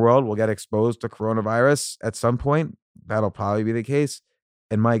everybody in the world will get exposed to coronavirus at some point. That'll probably be the case.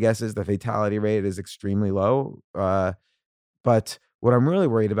 And my guess is the fatality rate is extremely low. But what I'm really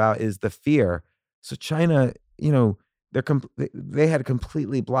worried about is the fear. So China, they had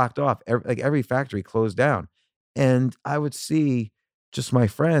completely blocked off. Every factory closed down, and I would see just my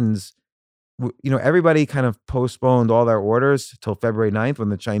friends. Everybody kind of postponed all their orders till February 9th when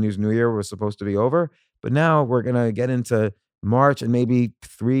the Chinese New Year was supposed to be over. But now we're gonna get into March and maybe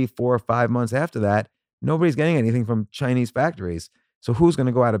 3, 4, 5 months after that. Nobody's getting anything from Chinese factories. So who's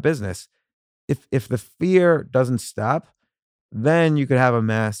gonna go out of business? If the fear doesn't stop, then you could have a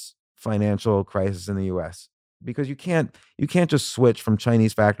mass financial crisis in the US because you can't just switch from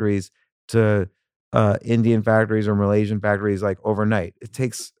Chinese factories to Indian factories or Malaysian factories like overnight. It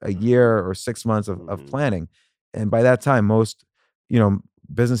takes a year or 6 months of planning. And by that time, most, you know,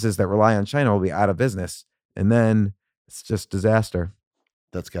 businesses that rely on China will be out of business. And then it's just disaster.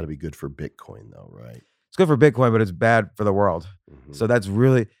 That's got to be good for Bitcoin, though, right? It's good for Bitcoin, but it's bad for the world. So that's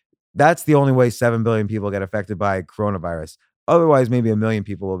the only way 7 billion people get affected by coronavirus. Otherwise, maybe 1 million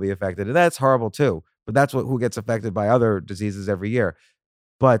people will be affected. And that's horrible too. But that's who gets affected by other diseases every year.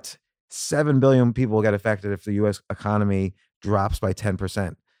 But 7 billion people get affected if the US economy drops by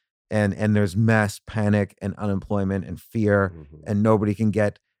 10%. And there's mass panic and unemployment and fear, and nobody can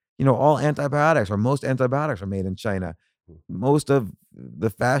get, all antibiotics or most antibiotics are made in China. Most of the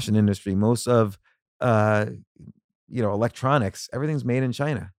fashion industry, most of electronics, everything's made in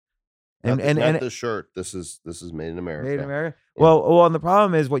China. Not this shirt. This is made in America. Made in America. Yeah. Well, and the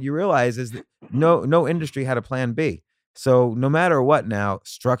problem is what you realize is that no industry had a plan B. So no matter what now,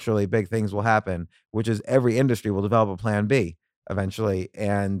 structurally big things will happen, which is every industry will develop a plan B eventually.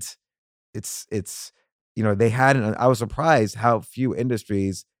 And it's they hadn't. I was surprised how few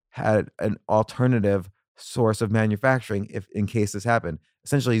industries had an alternative source of manufacturing if in case this happened.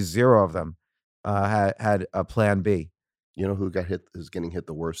 Essentially, zero of them had a plan B. You know who is getting hit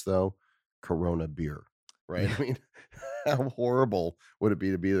the worst though? Corona beer, right? I mean, how horrible would it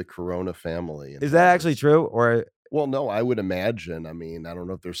be to be the Corona family? Is that actually true? Or well, no, I would imagine. I mean, I don't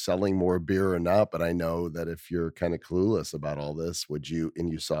know if they're selling more beer or not, but I know that if you're kind of clueless about all this, you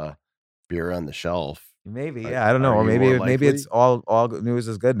saw beer on the shelf. Maybe, yeah, I don't know, or maybe it's all good news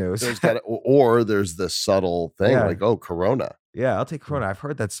is good news. Or there's this subtle thing like, oh, Corona. Yeah, I'll take Corona. I've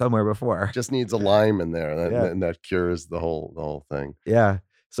heard that somewhere before. Just needs a lime in there, and that cures the whole thing. Yeah.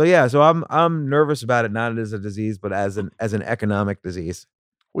 So I'm nervous about it, not as a disease, but as an economic disease.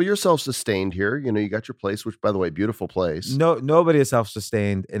 Well, you're self-sustained here. You got your place, which, by the way, beautiful place. No, nobody is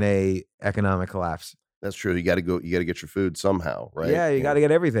self-sustained in a economic collapse. That's true. You got to get your food somehow, right? Yeah, you got to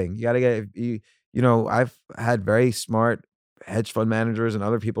get everything. You got to get I've had very smart hedge fund managers and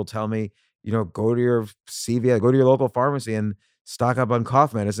other people tell me, go to your CVS, go to your local pharmacy and stock up on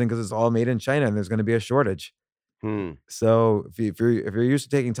cough medicine because it's all made in China and there's going to be a shortage. So if you're used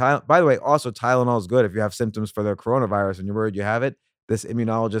to taking Tylenol, by the way, also Tylenol is good if you have symptoms for the coronavirus and you're worried you have it. This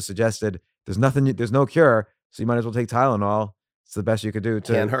immunologist suggested there's no cure, so you might as well take Tylenol. It's the best you could do.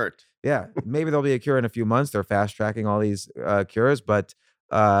 Can't hurt. Yeah, maybe there'll be a cure in a few months. They're fast tracking all these cures, but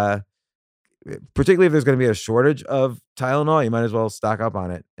particularly if there's going to be a shortage of Tylenol, you might as well stock up on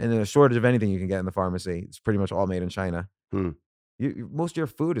it. And a shortage of anything you can get in the pharmacy, it's pretty much all made in China. Most of your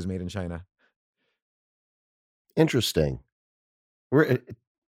food is made in China. Interesting.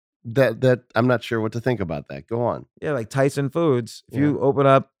 That I'm not sure what to think about that. Go on. Yeah, like Tyson Foods. If you open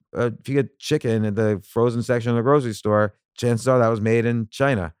up, if you get chicken in the frozen section of the grocery store, chances are that was made in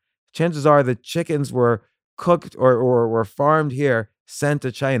China. Chances are the chickens were cooked or were farmed here, sent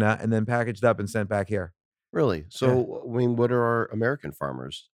to China, and then packaged up and sent back here. Really? Yeah. So, I mean, what are our American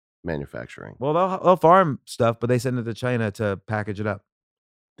farmers manufacturing? Well, they'll farm stuff, but they send it to China to package it up.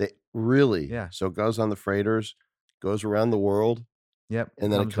 They really? Yeah. So it goes on the freighters, goes around the world, Yep. It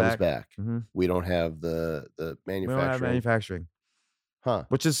and then it comes comes back. back. Mhm. We don't have the We don't have manufacturing. manufacturing, Huh.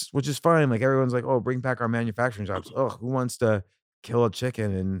 which is fine. Like everyone's like, "Oh, bring back our manufacturing jobs." Oh, who wants to kill a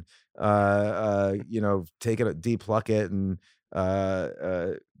chicken and take it, depuluck it, and uh,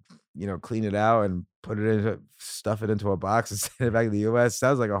 uh, clean it out and put it into stuff it into a box and send it back to the US?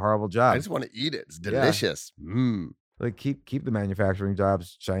 Sounds like a horrible I job. just wanna eat it. It's Yeah, delicious. Mm. like keep the manufacturing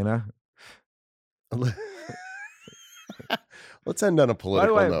jobs, China. Let's end on a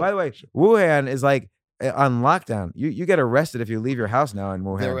political note. By the way, Wuhan is like on lockdown. You get arrested if you leave your house now in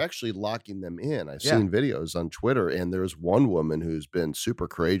They're Wuhan. actually locking them in. I've Yeah. seen videos on Twitter, and there's one woman who's been super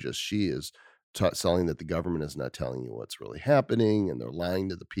courageous. She is selling that the government is not telling you what's really happening, and they're lying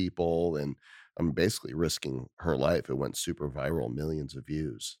to the people, and I'm basically risking her life. It went super viral, millions of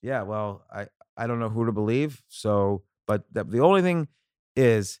views. Yeah, well, I don't know who to believe. So, but the only thing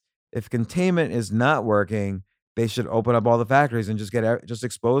is, if containment is not working, they should open up all the factories and just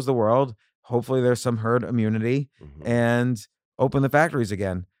expose the world. Hopefully, there's some herd immunity Mhm. and open the factories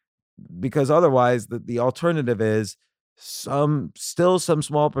again. Because otherwise, the alternative is some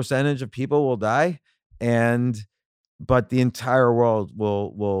small percentage of people will die, and but the entire world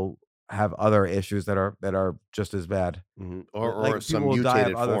will have other issues that are just as bad. Mhm. Like Or people some will die of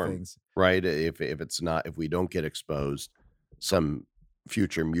mutated other form, things. right? If it's not, if we don't get exposed, some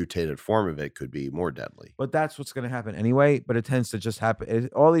future mutated form of it could be more deadly. But that's what's gonna happen anyway, but it tends to just happen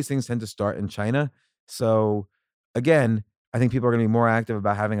all these things tend to start in China. So, again, I think people are gonna be more active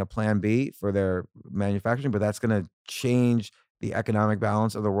about having a plan B for their manufacturing, but that's gonna change the economic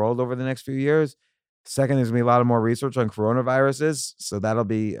balance of the world over the next few years. Second, there's gonna be a lot of more research on coronaviruses, so that'll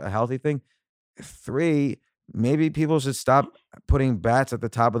be a healthy thing. 3, maybe people should stop putting bats at the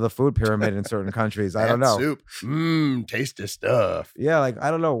top of the food pyramid in certain countries. I don't Bat know. soup. Mmm, tasty stuff. Yeah, like,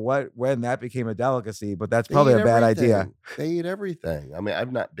 I don't know when that became a delicacy, but that's They probably eat a bad idea. everything. They eat everything. I mean,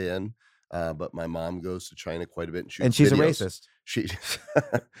 I've not been, but my mom goes to China quite a bit and And shoots she's a videos. racist.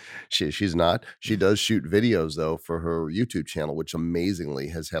 She she's not. She does shoot videos though for her YouTube channel, which amazingly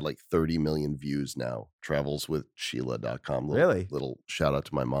has had like 30 million views now. Travelswithsheila.com. Really? Little shout out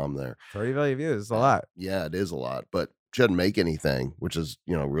to my mom there. 30 million views is a lot. Yeah, it is a lot, but she doesn't make anything, which is,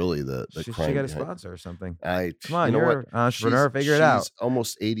 really the She crime got a behind. sponsor or something. I Come on, you know you're what? an entrepreneur, figure it out. She's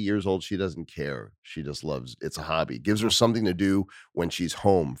almost 80 years old. She doesn't care. She just loves it's a hobby. Gives her something to do when she's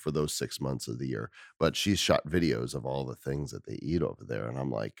home for those 6 months of the year. But she's shot videos of all the things that they eat over there, and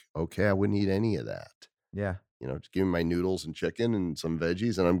I'm like, "Okay, I wouldn't eat any of that." Yeah. Just give me my noodles and chicken and some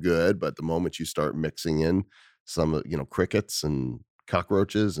veggies and I'm good, but the moment you start mixing in some, crickets and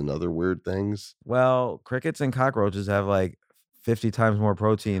cockroaches and other weird things, Well, crickets and cockroaches have like 50 times more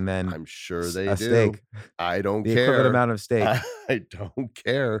protein than I'm sure they a do. steak, I don't the equivalent care. amount of steak. I don't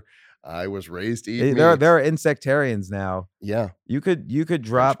care. I was raised to eat There meat. are insectarians now. Yeah. You could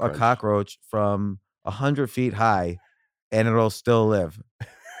drop a crunch. cockroach from 100 feet high and it'll still live.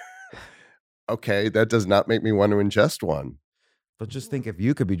 Okay, that does not make me want to ingest one. But just think if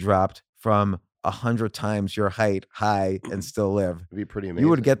you could be dropped from 100 times your height high and still live. It'd be pretty amazing. You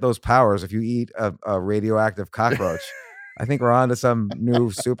would get those powers if you eat a radioactive cockroach. I think we're on to some new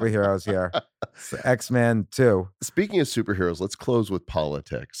superheroes here. It's X-Men 2. Speaking of superheroes, let's close with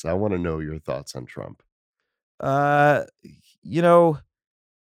politics. I want to know your thoughts on Trump. You know,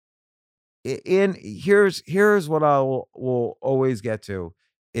 here's what will always get to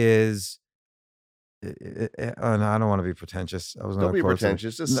is oh, no, I don't want to be pretentious. I was Don't going be to quote something.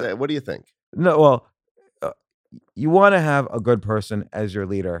 pretentious. Just No, say, what do you think? no, well, uh, you want to have a good person as your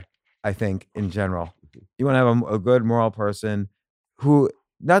leader, I think, in general. You want to have a good moral person who,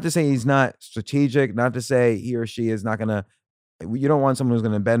 not to say he's not strategic, not to say he or she is not going to, you don't want someone who's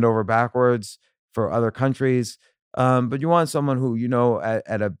going to bend over backwards for other countries. But you want someone who,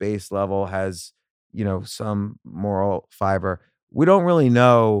 at a base level has, some moral fiber. We don't really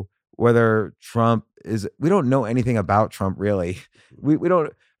know whether we don't know anything about Trump, really. We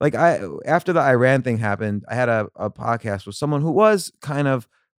don't, like, after the Iran thing happened, I had a podcast with someone who was kind of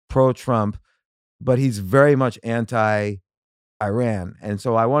pro-Trump, but he's very much anti-Iran. And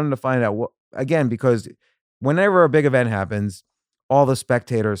so I wanted to find out again, because whenever a big event happens, all the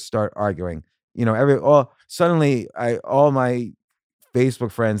spectators start arguing. Suddenly all my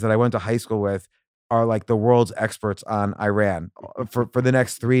Facebook friends that I went to high school with are like the world's experts on Iran for the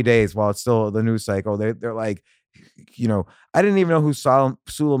next 3 days while it's still the news cycle. They're like, I didn't even know who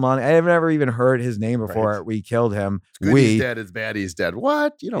Soleimani. I never even heard his name before Right. we killed him. It's good he's dead. It's bad he's dead.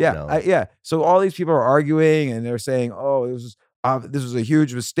 What? You don't know. Yeah. So all these people are arguing and they're saying, "Oh, this was a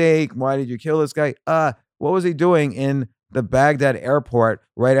huge mistake. Why did you kill this guy?" What was he doing in the Baghdad airport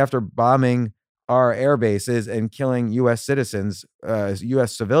right after bombing our air bases and killing U.S. citizens,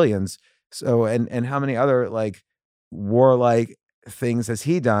 U.S. civilians? So and how many other like warlike things has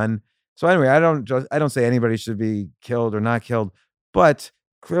he done? So anyway, I don't say anybody should be killed or not killed, but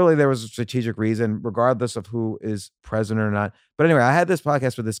clearly there was a strategic reason, regardless of who is president or not. But anyway, I had this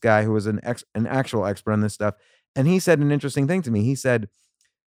podcast with this guy who was an actual expert on this stuff, and he said an interesting thing to me. He said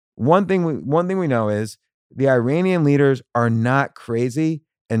one thing we know is the Iranian leaders are not crazy,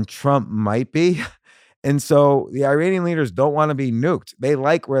 and Trump might be. And so the Iranian leaders don't want to be nuked. They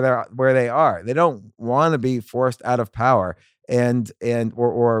like where they are. They don't want to be forced out of power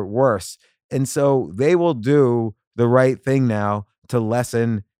or worse. And so they will do the right thing now to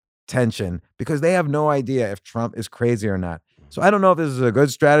lessen tension because they have no idea if Trump is crazy or not. So I don't know if this is a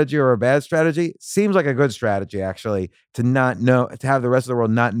good strategy or a bad strategy. Seems like a good strategy, actually, to have the rest of the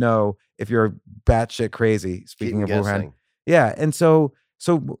world not know if you're batshit crazy. Speaking of Wuhan. Yeah. And so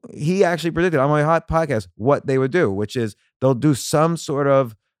he actually predicted on my hot podcast what they would do, which is they'll do some sort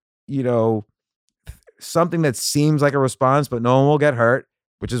of, something that seems like a response, but no one will get hurt,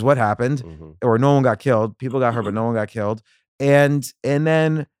 which is what happened, or no one got killed. People got hurt, but no one got killed. And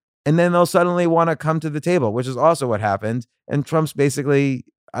then they'll suddenly want to come to the table, which is also what happened. And Trump's basically,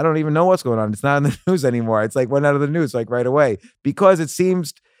 I don't even know what's going on. It's not in the news anymore. It's like went out of the news like right away because it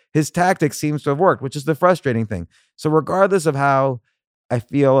seems his tactic seems to have worked, which is the frustrating thing. So regardless of how I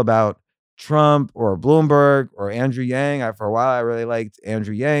feel about Trump or Bloomberg or Andrew Yang, for a while I really liked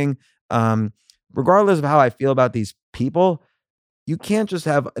Andrew Yang. Regardless of how I feel about these people, you can't just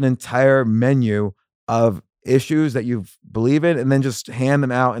have an entire menu of issues that you believe in and then just hand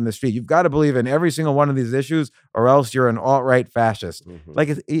them out in the street. You've got to believe in every single one of these issues or else you're an alt-right fascist.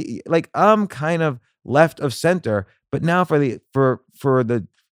 Like I'm kind of left of center, but now it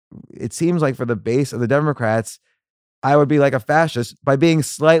seems like for the base of the Democrats, I would be like a fascist by being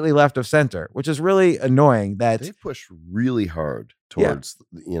slightly left of center, which is really annoying. That they push really hard towards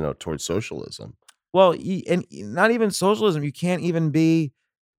socialism. Well, and not even socialism. You can't even be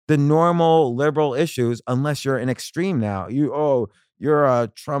the normal liberal issues unless you're an extreme now. You're a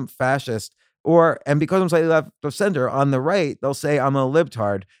Trump fascist, and because I'm slightly left of center on the right, they'll say I'm a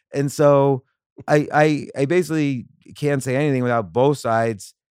libtard. And so I basically can't say anything without both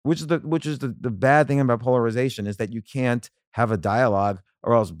sides. Which is the bad thing about polarization is that you can't have a dialogue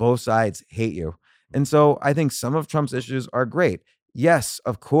or else both sides hate you. And so I think some of Trump's issues are great. Yes,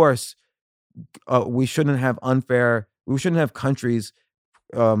 of course, we shouldn't have countries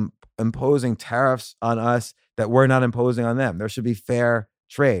imposing tariffs on us that we're not imposing on them. There should be fair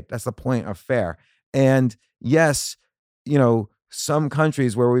trade. That's the point of fair. And yes, some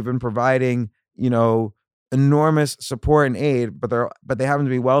countries where we've been providing, enormous support and aid, but they happen to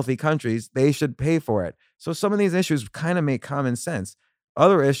be wealthy countries, they should pay for it. So some of these issues kind of make common sense.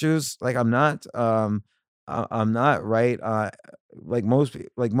 Other issues, like I'm not right. Like most,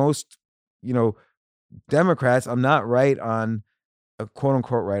 Democrats, I'm not right on a quote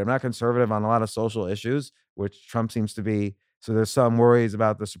unquote right. I'm not conservative on a lot of social issues, which Trump seems to be. So there's some worries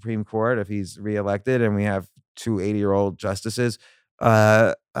about the Supreme Court if he's reelected, and we have two 80-year-old justices.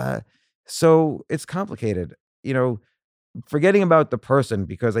 So it's complicated, forgetting about the person,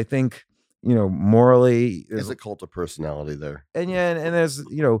 because I think, morally there's a cult of personality there. And and there's,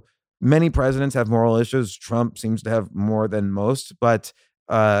 many presidents have moral issues. Trump seems to have more than most, but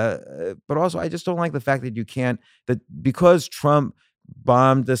also I just don't like the fact that because Trump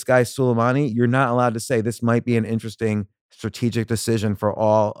bombed this guy Soleimani, you're not allowed to say this might be an interesting strategic decision for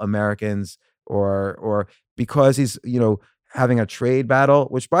all Americans, or because he's, having a trade battle,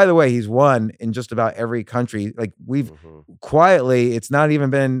 which by the way, he's won in just about every country. Like we've quietly, it's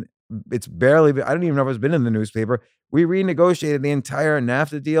barely, I don't even know if it's been in the newspaper. We renegotiated the entire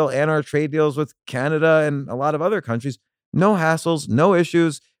NAFTA deal and our trade deals with Canada and a lot of other countries. No hassles, no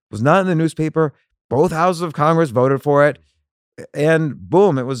issues, was not in the newspaper. Both houses of Congress voted for it. And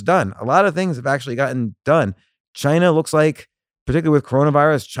boom, it was done. A lot of things have actually gotten done. China looks like, particularly with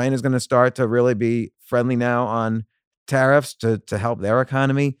coronavirus, China's going to start to really be friendly now on tariffs to help their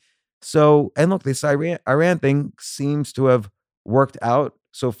economy. So, and look, this Iran thing seems to have worked out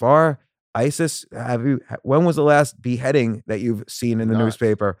so far. ISIS, when was the last beheading that you've seen in the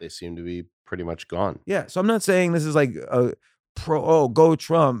newspaper? They seem to be pretty much gone. Yeah. So I'm not saying this is like go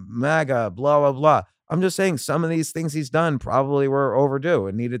Trump, MAGA, blah, blah, blah. I'm just saying some of these things he's done probably were overdue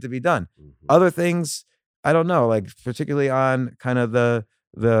and needed to be done. Other things, I don't know, like, particularly on kind of the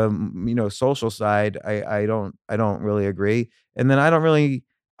social side, I don't really agree. And then I don't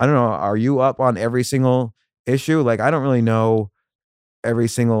know, are you up on every single issue? Like, I don't really know every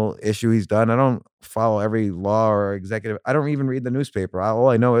single issue he's done. I don't follow every law or executive. I don't even read the newspaper. All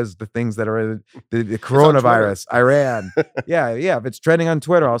I know is the things that are in the It's on Twitter. coronavirus, Iran. Yeah, yeah. If it's trending on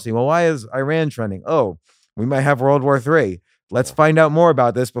Twitter, I'll see, well, why is Iran trending? Oh, we might have World War III. Let's Yeah. find out more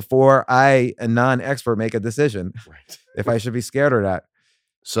about this before I, a non-expert, make a decision Right. if I should be scared or not.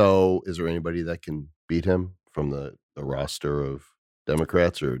 So, is there anybody that can beat him from the roster of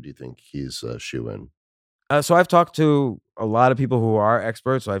Democrats, or do you think he's a shoe-in? So I've talked to a lot of people who are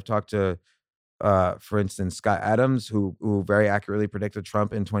experts. So I've talked to for instance, Scott Adams, who very accurately predicted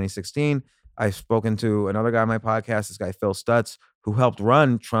Trump in 2016. I've spoken to another guy on my podcast, this guy Phil Stutz, who helped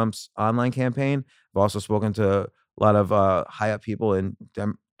run Trump's online campaign. I've also spoken to a lot of high up people in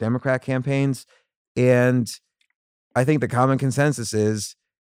Democrat campaigns, and I think the common consensus is,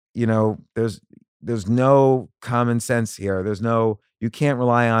 there's no common sense here. You can't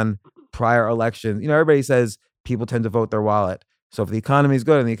rely on prior elections. Everybody says people tend to vote their wallet. So if the economy is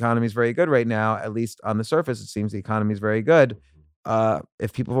good, and the economy is very good right now, at least on the surface, it seems the economy is very good.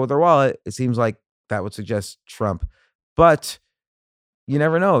 If people vote their wallet, it seems like that would suggest Trump. But you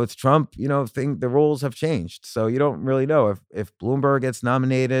never know. It's Trump. The rules have changed, so you don't really know if Bloomberg gets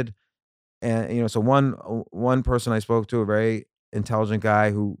nominated. And so one person I spoke to, a very intelligent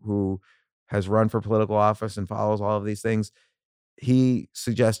guy who has run for political office and follows all of these things, he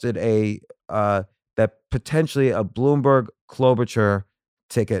suggested that potentially a Bloomberg Klobuchar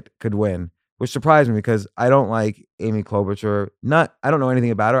ticket could win, which surprised me because I don't like Amy Klobuchar. I don't know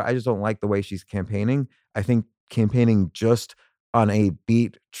anything about her. I just don't like the way she's campaigning. I think campaigning just on a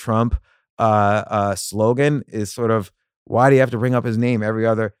beat Trump slogan is sort of, why do you have to bring up his name every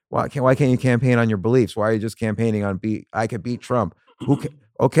other? Why can't you campaign on your beliefs? Why are you just campaigning on I could beat Trump?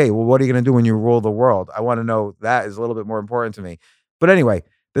 Okay, well, what are you going to do when you rule the world? I want to know. That is a little bit more important to me. But anyway,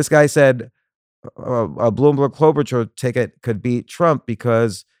 this guy said a Bloomberg Klobuchar ticket could beat Trump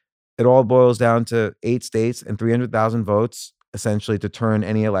because it all boils down to 8 states and 300,000 votes, essentially, to turn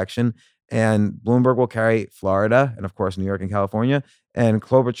any election. And Bloomberg will carry Florida and, of course, New York and California. And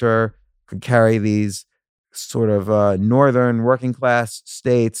Klobuchar could carry these sort of northern working class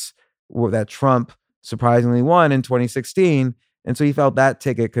states that Trump surprisingly won in 2016. And so he felt that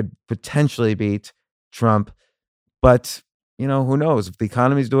ticket could potentially beat Trump. But, who knows? If the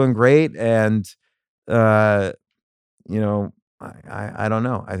economy's doing great and, uh, you know, I don't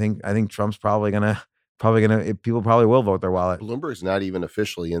know. I think Trump's people probably will vote their wallet. Bloomberg's not even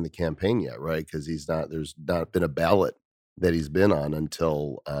officially in the campaign yet, right? Because there's not been a ballot that he's been on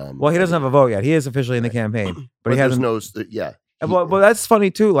until. Well, he doesn't have a vote yet. He is officially in the campaign, but he hasn't. Yeah. But that's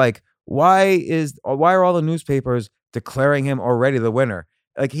funny too. Like, why are all the newspapers declaring him already the winner?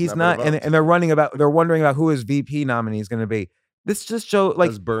 Like, he's not, and they're wondering about who his VP nominee is going to be. This just shows, like,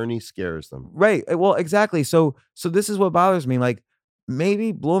 because Bernie scares them, right? Well, exactly. So this is what bothers me. Like,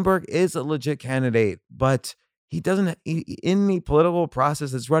 maybe Bloomberg is a legit candidate, but he doesn't. In the political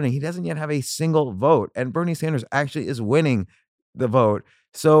process that's running, he doesn't yet have a single vote, and Bernie Sanders actually is winning the vote.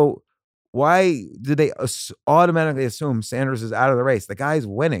 So why did they automatically assume Sanders is out of the race? The guy's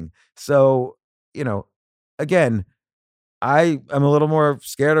winning. So, again, I am a little more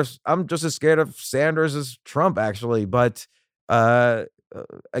I'm just as scared of Sanders as Trump, actually. But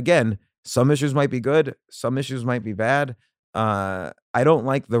again, some issues might be good, some issues might be bad. I don't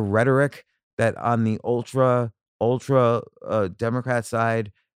like the rhetoric that on the ultra Democrat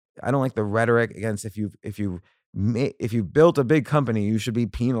side. I don't like the rhetoric against if you built a big company, you should be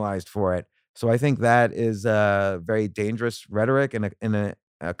penalized for it. So I think that is a very dangerous rhetoric in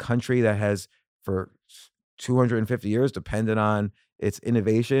a country that has for 250 years depended on its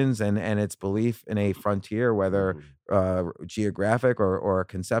innovations and its belief in a frontier, whether geographic or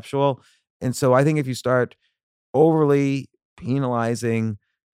conceptual. And so I think if you start overly penalizing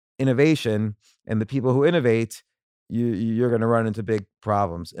innovation and the people who innovate, you're going to run into big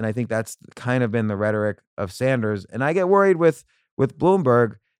problems. And I think that's kind of been the rhetoric of Sanders. And I get worried with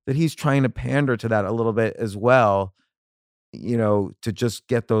Bloomberg that he's trying to pander to that a little bit as well, to just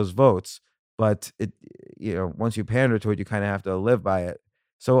get those votes. But once you pander to it, you kind of have to live by it.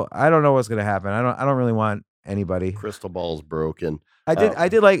 So I don't know what's going to happen. I don't really want anybody. Crystal ball's broken. I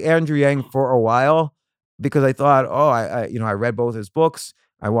did like Andrew Yang for a while because I thought, I read both his books.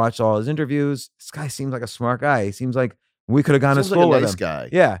 I watched all his interviews. This guy seems like a smart guy. He seems like we could have gone to school like a with nice him. Guy.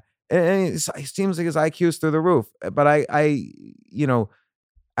 Yeah. And he seems like his IQ's through the roof. But I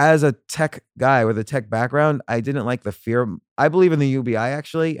as a tech guy with a tech background, I didn't like the fear. I believe in the UBI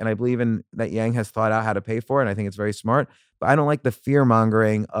actually, and I believe in that Yang has thought out how to pay for it, and I think it's very smart. But I don't like the fear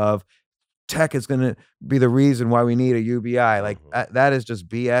mongering of tech is going to be the reason why we need a UBI. Like that is just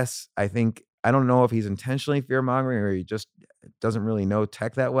BS. I don't know if he's intentionally fear mongering or he just doesn't really know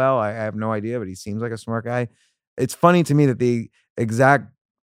tech that well. I have no idea, but he seems like a smart guy. It's funny to me that the exact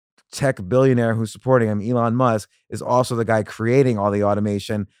tech billionaire who's supporting him, Elon Musk, is also the guy creating all the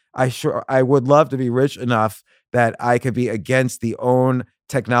automation. I would love to be rich enough that I could be against the own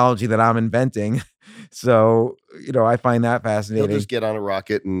technology that I'm inventing. So, I find that He'll fascinating. just get on a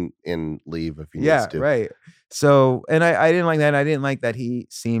rocket and leave if he needs Yeah, to. right. So, and I didn't like that. I didn't like that he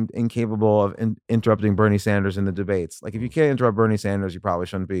seemed incapable of interrupting Bernie Sanders in the debates. Like, if you can't interrupt Bernie Sanders, you probably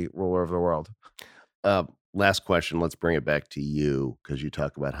shouldn't be ruler of the world. Last question. Let's bring it back to you because you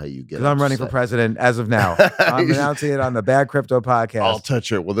talk about how you get Because I'm running for president as of now. I'm announcing it on the Bad Crypto podcast.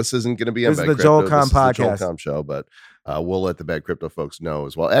 Altucher. Well, this isn't going to be on This is Bad the Crypto. Joel Com This is the podcast. Joel Com show, but we'll let the Bad Crypto folks know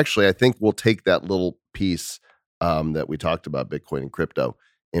as well. Actually, I think we'll take that little piece that we talked about Bitcoin and crypto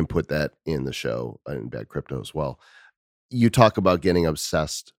and put that in the show in Bad Crypto as well. You talk about getting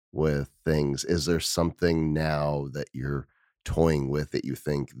obsessed with things. Is there something now that you're toying with that you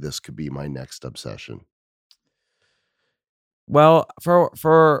think this could be my next obsession? Well,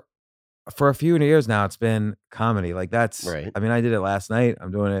 for a few years now, it's been comedy. Like that's Right. I mean, I did it last night.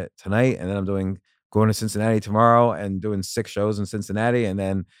 I'm doing it tonight, and then I'm going to Cincinnati tomorrow and doing 6 shows in Cincinnati, and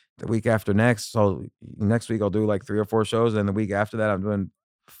then the week after next. So next week I'll do like 3 or 4 shows, and the week after that I'm doing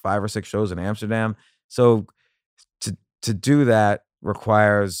 5 or 6 shows in Amsterdam. So to do that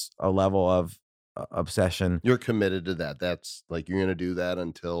requires a level of obsession. You're committed to that. That's like you're going to do that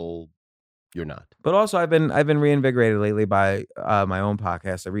until you're not. But also I've been reinvigorated lately by my own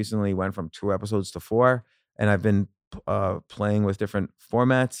podcast. I recently went from 2 episodes to 4, and I've been playing with different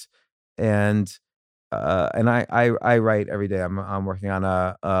formats, and I write every day. I'm working on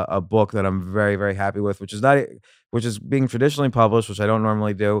a book that I'm very, very happy with, which is being traditionally published, which I don't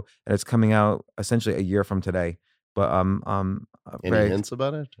normally do, and it's coming out essentially a year from today. But Any hints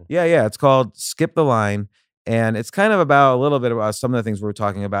about it? yeah. It's called Skip the Line, and it's kind of about a little bit about some of the things we were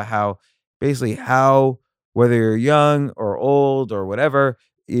talking about. How basically whether you're young or old or whatever,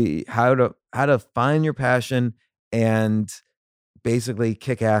 how to find your passion and basically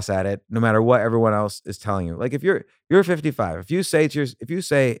kick ass at it, no matter what everyone else is telling you. Like if you're 55, if you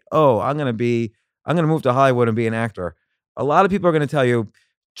say, oh, I'm gonna move to Hollywood and be an actor, a lot of people are gonna tell you,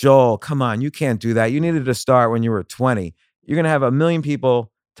 Joel, come on, you can't do that. You needed to start when you were 20. You're gonna have a million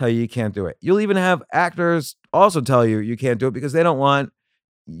people tell you can't do it. You'll even have actors also tell you can't do it because they don't want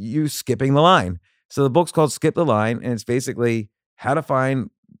you skipping the line. So the book's called Skip the Line, and it's basically how to find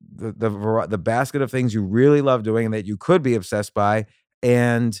the basket of things you really love doing and that you could be obsessed by,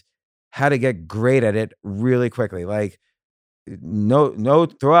 and how to get great at it really quickly. Like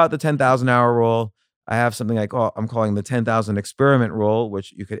throw out the 10,000 hour rule. I have something I'm calling the 10,000 experiment rule,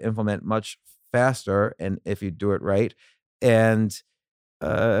 which you could implement much faster and if you do it right. And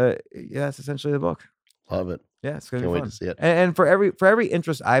yeah, that's essentially the book. Love it. Yeah, it's gonna Can't be wait fun. to see it. And for every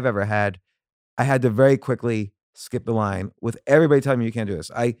interest I've ever had, I had to very quickly skip the line with everybody telling me you can't do this.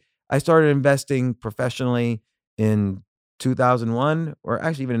 I started investing professionally in 2001, or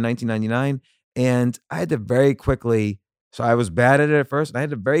actually even in 1999, and I had to very quickly. So I was bad at it at first, and I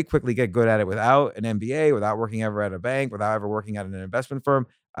had to very quickly get good at it without an MBA, without working ever at a bank, without ever working at an investment firm.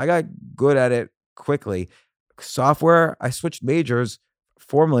 I got good at it quickly. Software, I switched majors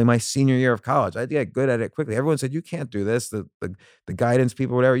formally my senior year of college. I had to get good at it quickly. Everyone said, you can't do this. The guidance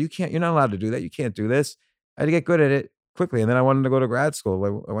people, whatever, you're not allowed to do that. You can't do this. I had to get good at it quickly. And then I wanted to go to grad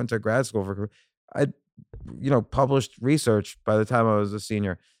school. I went to grad school I published research by the time I was a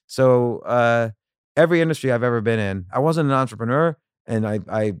senior. So every industry I've ever been in, I wasn't an entrepreneur, and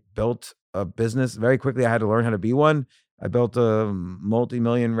I built a business very quickly. I had to learn how to be one. I built a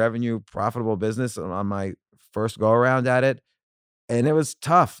multi-million revenue profitable business on my first go around at it. And it was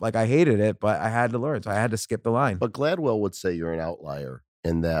tough. Like I hated it, but I had to learn. So I had to skip the line. But Gladwell would say you're an outlier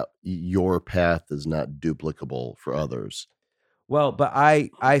and that your path is not duplicable for others. Well, but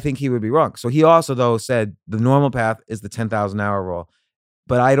I think he would be wrong. So he also though said the normal path is the 10,000 hour rule.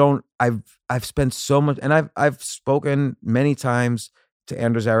 But I've spent so much, and I've spoken many times to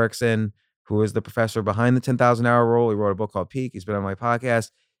Anders Ericsson, who is the professor behind the 10,000 hour rule. He wrote a book called Peak. He's been on my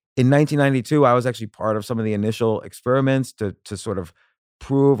podcast. In 1992, I was actually part of some of the initial experiments to sort of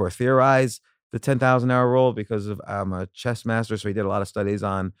prove or theorize the 10,000 hour rule because I'm a chess master. So he did a lot of studies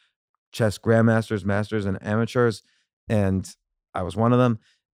on chess grandmasters, masters, and amateurs. And I was one of them.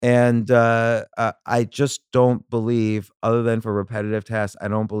 And I just don't believe, other than for repetitive tasks, I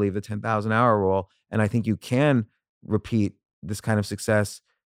don't believe the 10,000 hour rule. And I think you can repeat this kind of success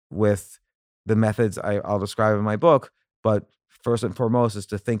with the methods I'll describe in my book. But first and foremost is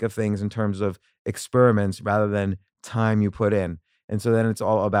to think of things in terms of experiments rather than time you put in. And so then it's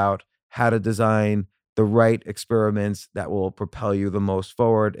all about how to design the right experiments that will propel you the most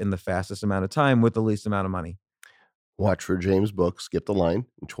forward in the fastest amount of time with the least amount of money. Watch for James' book, Skip the Line,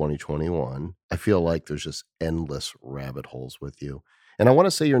 in 2021. I feel like there's just endless rabbit holes with you. And I want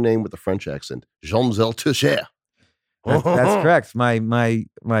to say your name with a French accent, Jean Altucher. That's correct.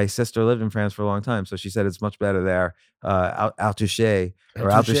 My sister lived in France for a long time, so she said it's much better there. Altucher or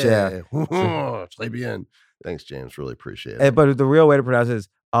Altucher. Très bien. Thanks, James. Really appreciate it. But the real way to pronounce it is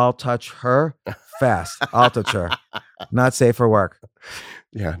I'll touch her fast. I'll touch her. Not safe for work.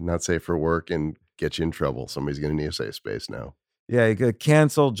 Yeah, not safe for work and get you in trouble. Somebody's going to need a safe space now. Yeah, you could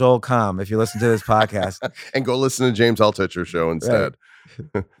cancel Joel Comm if you listen to this podcast. And go listen to James Altucher show instead.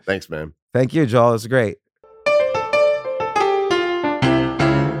 Right. Thanks, man. Thank you, Joel. It's great.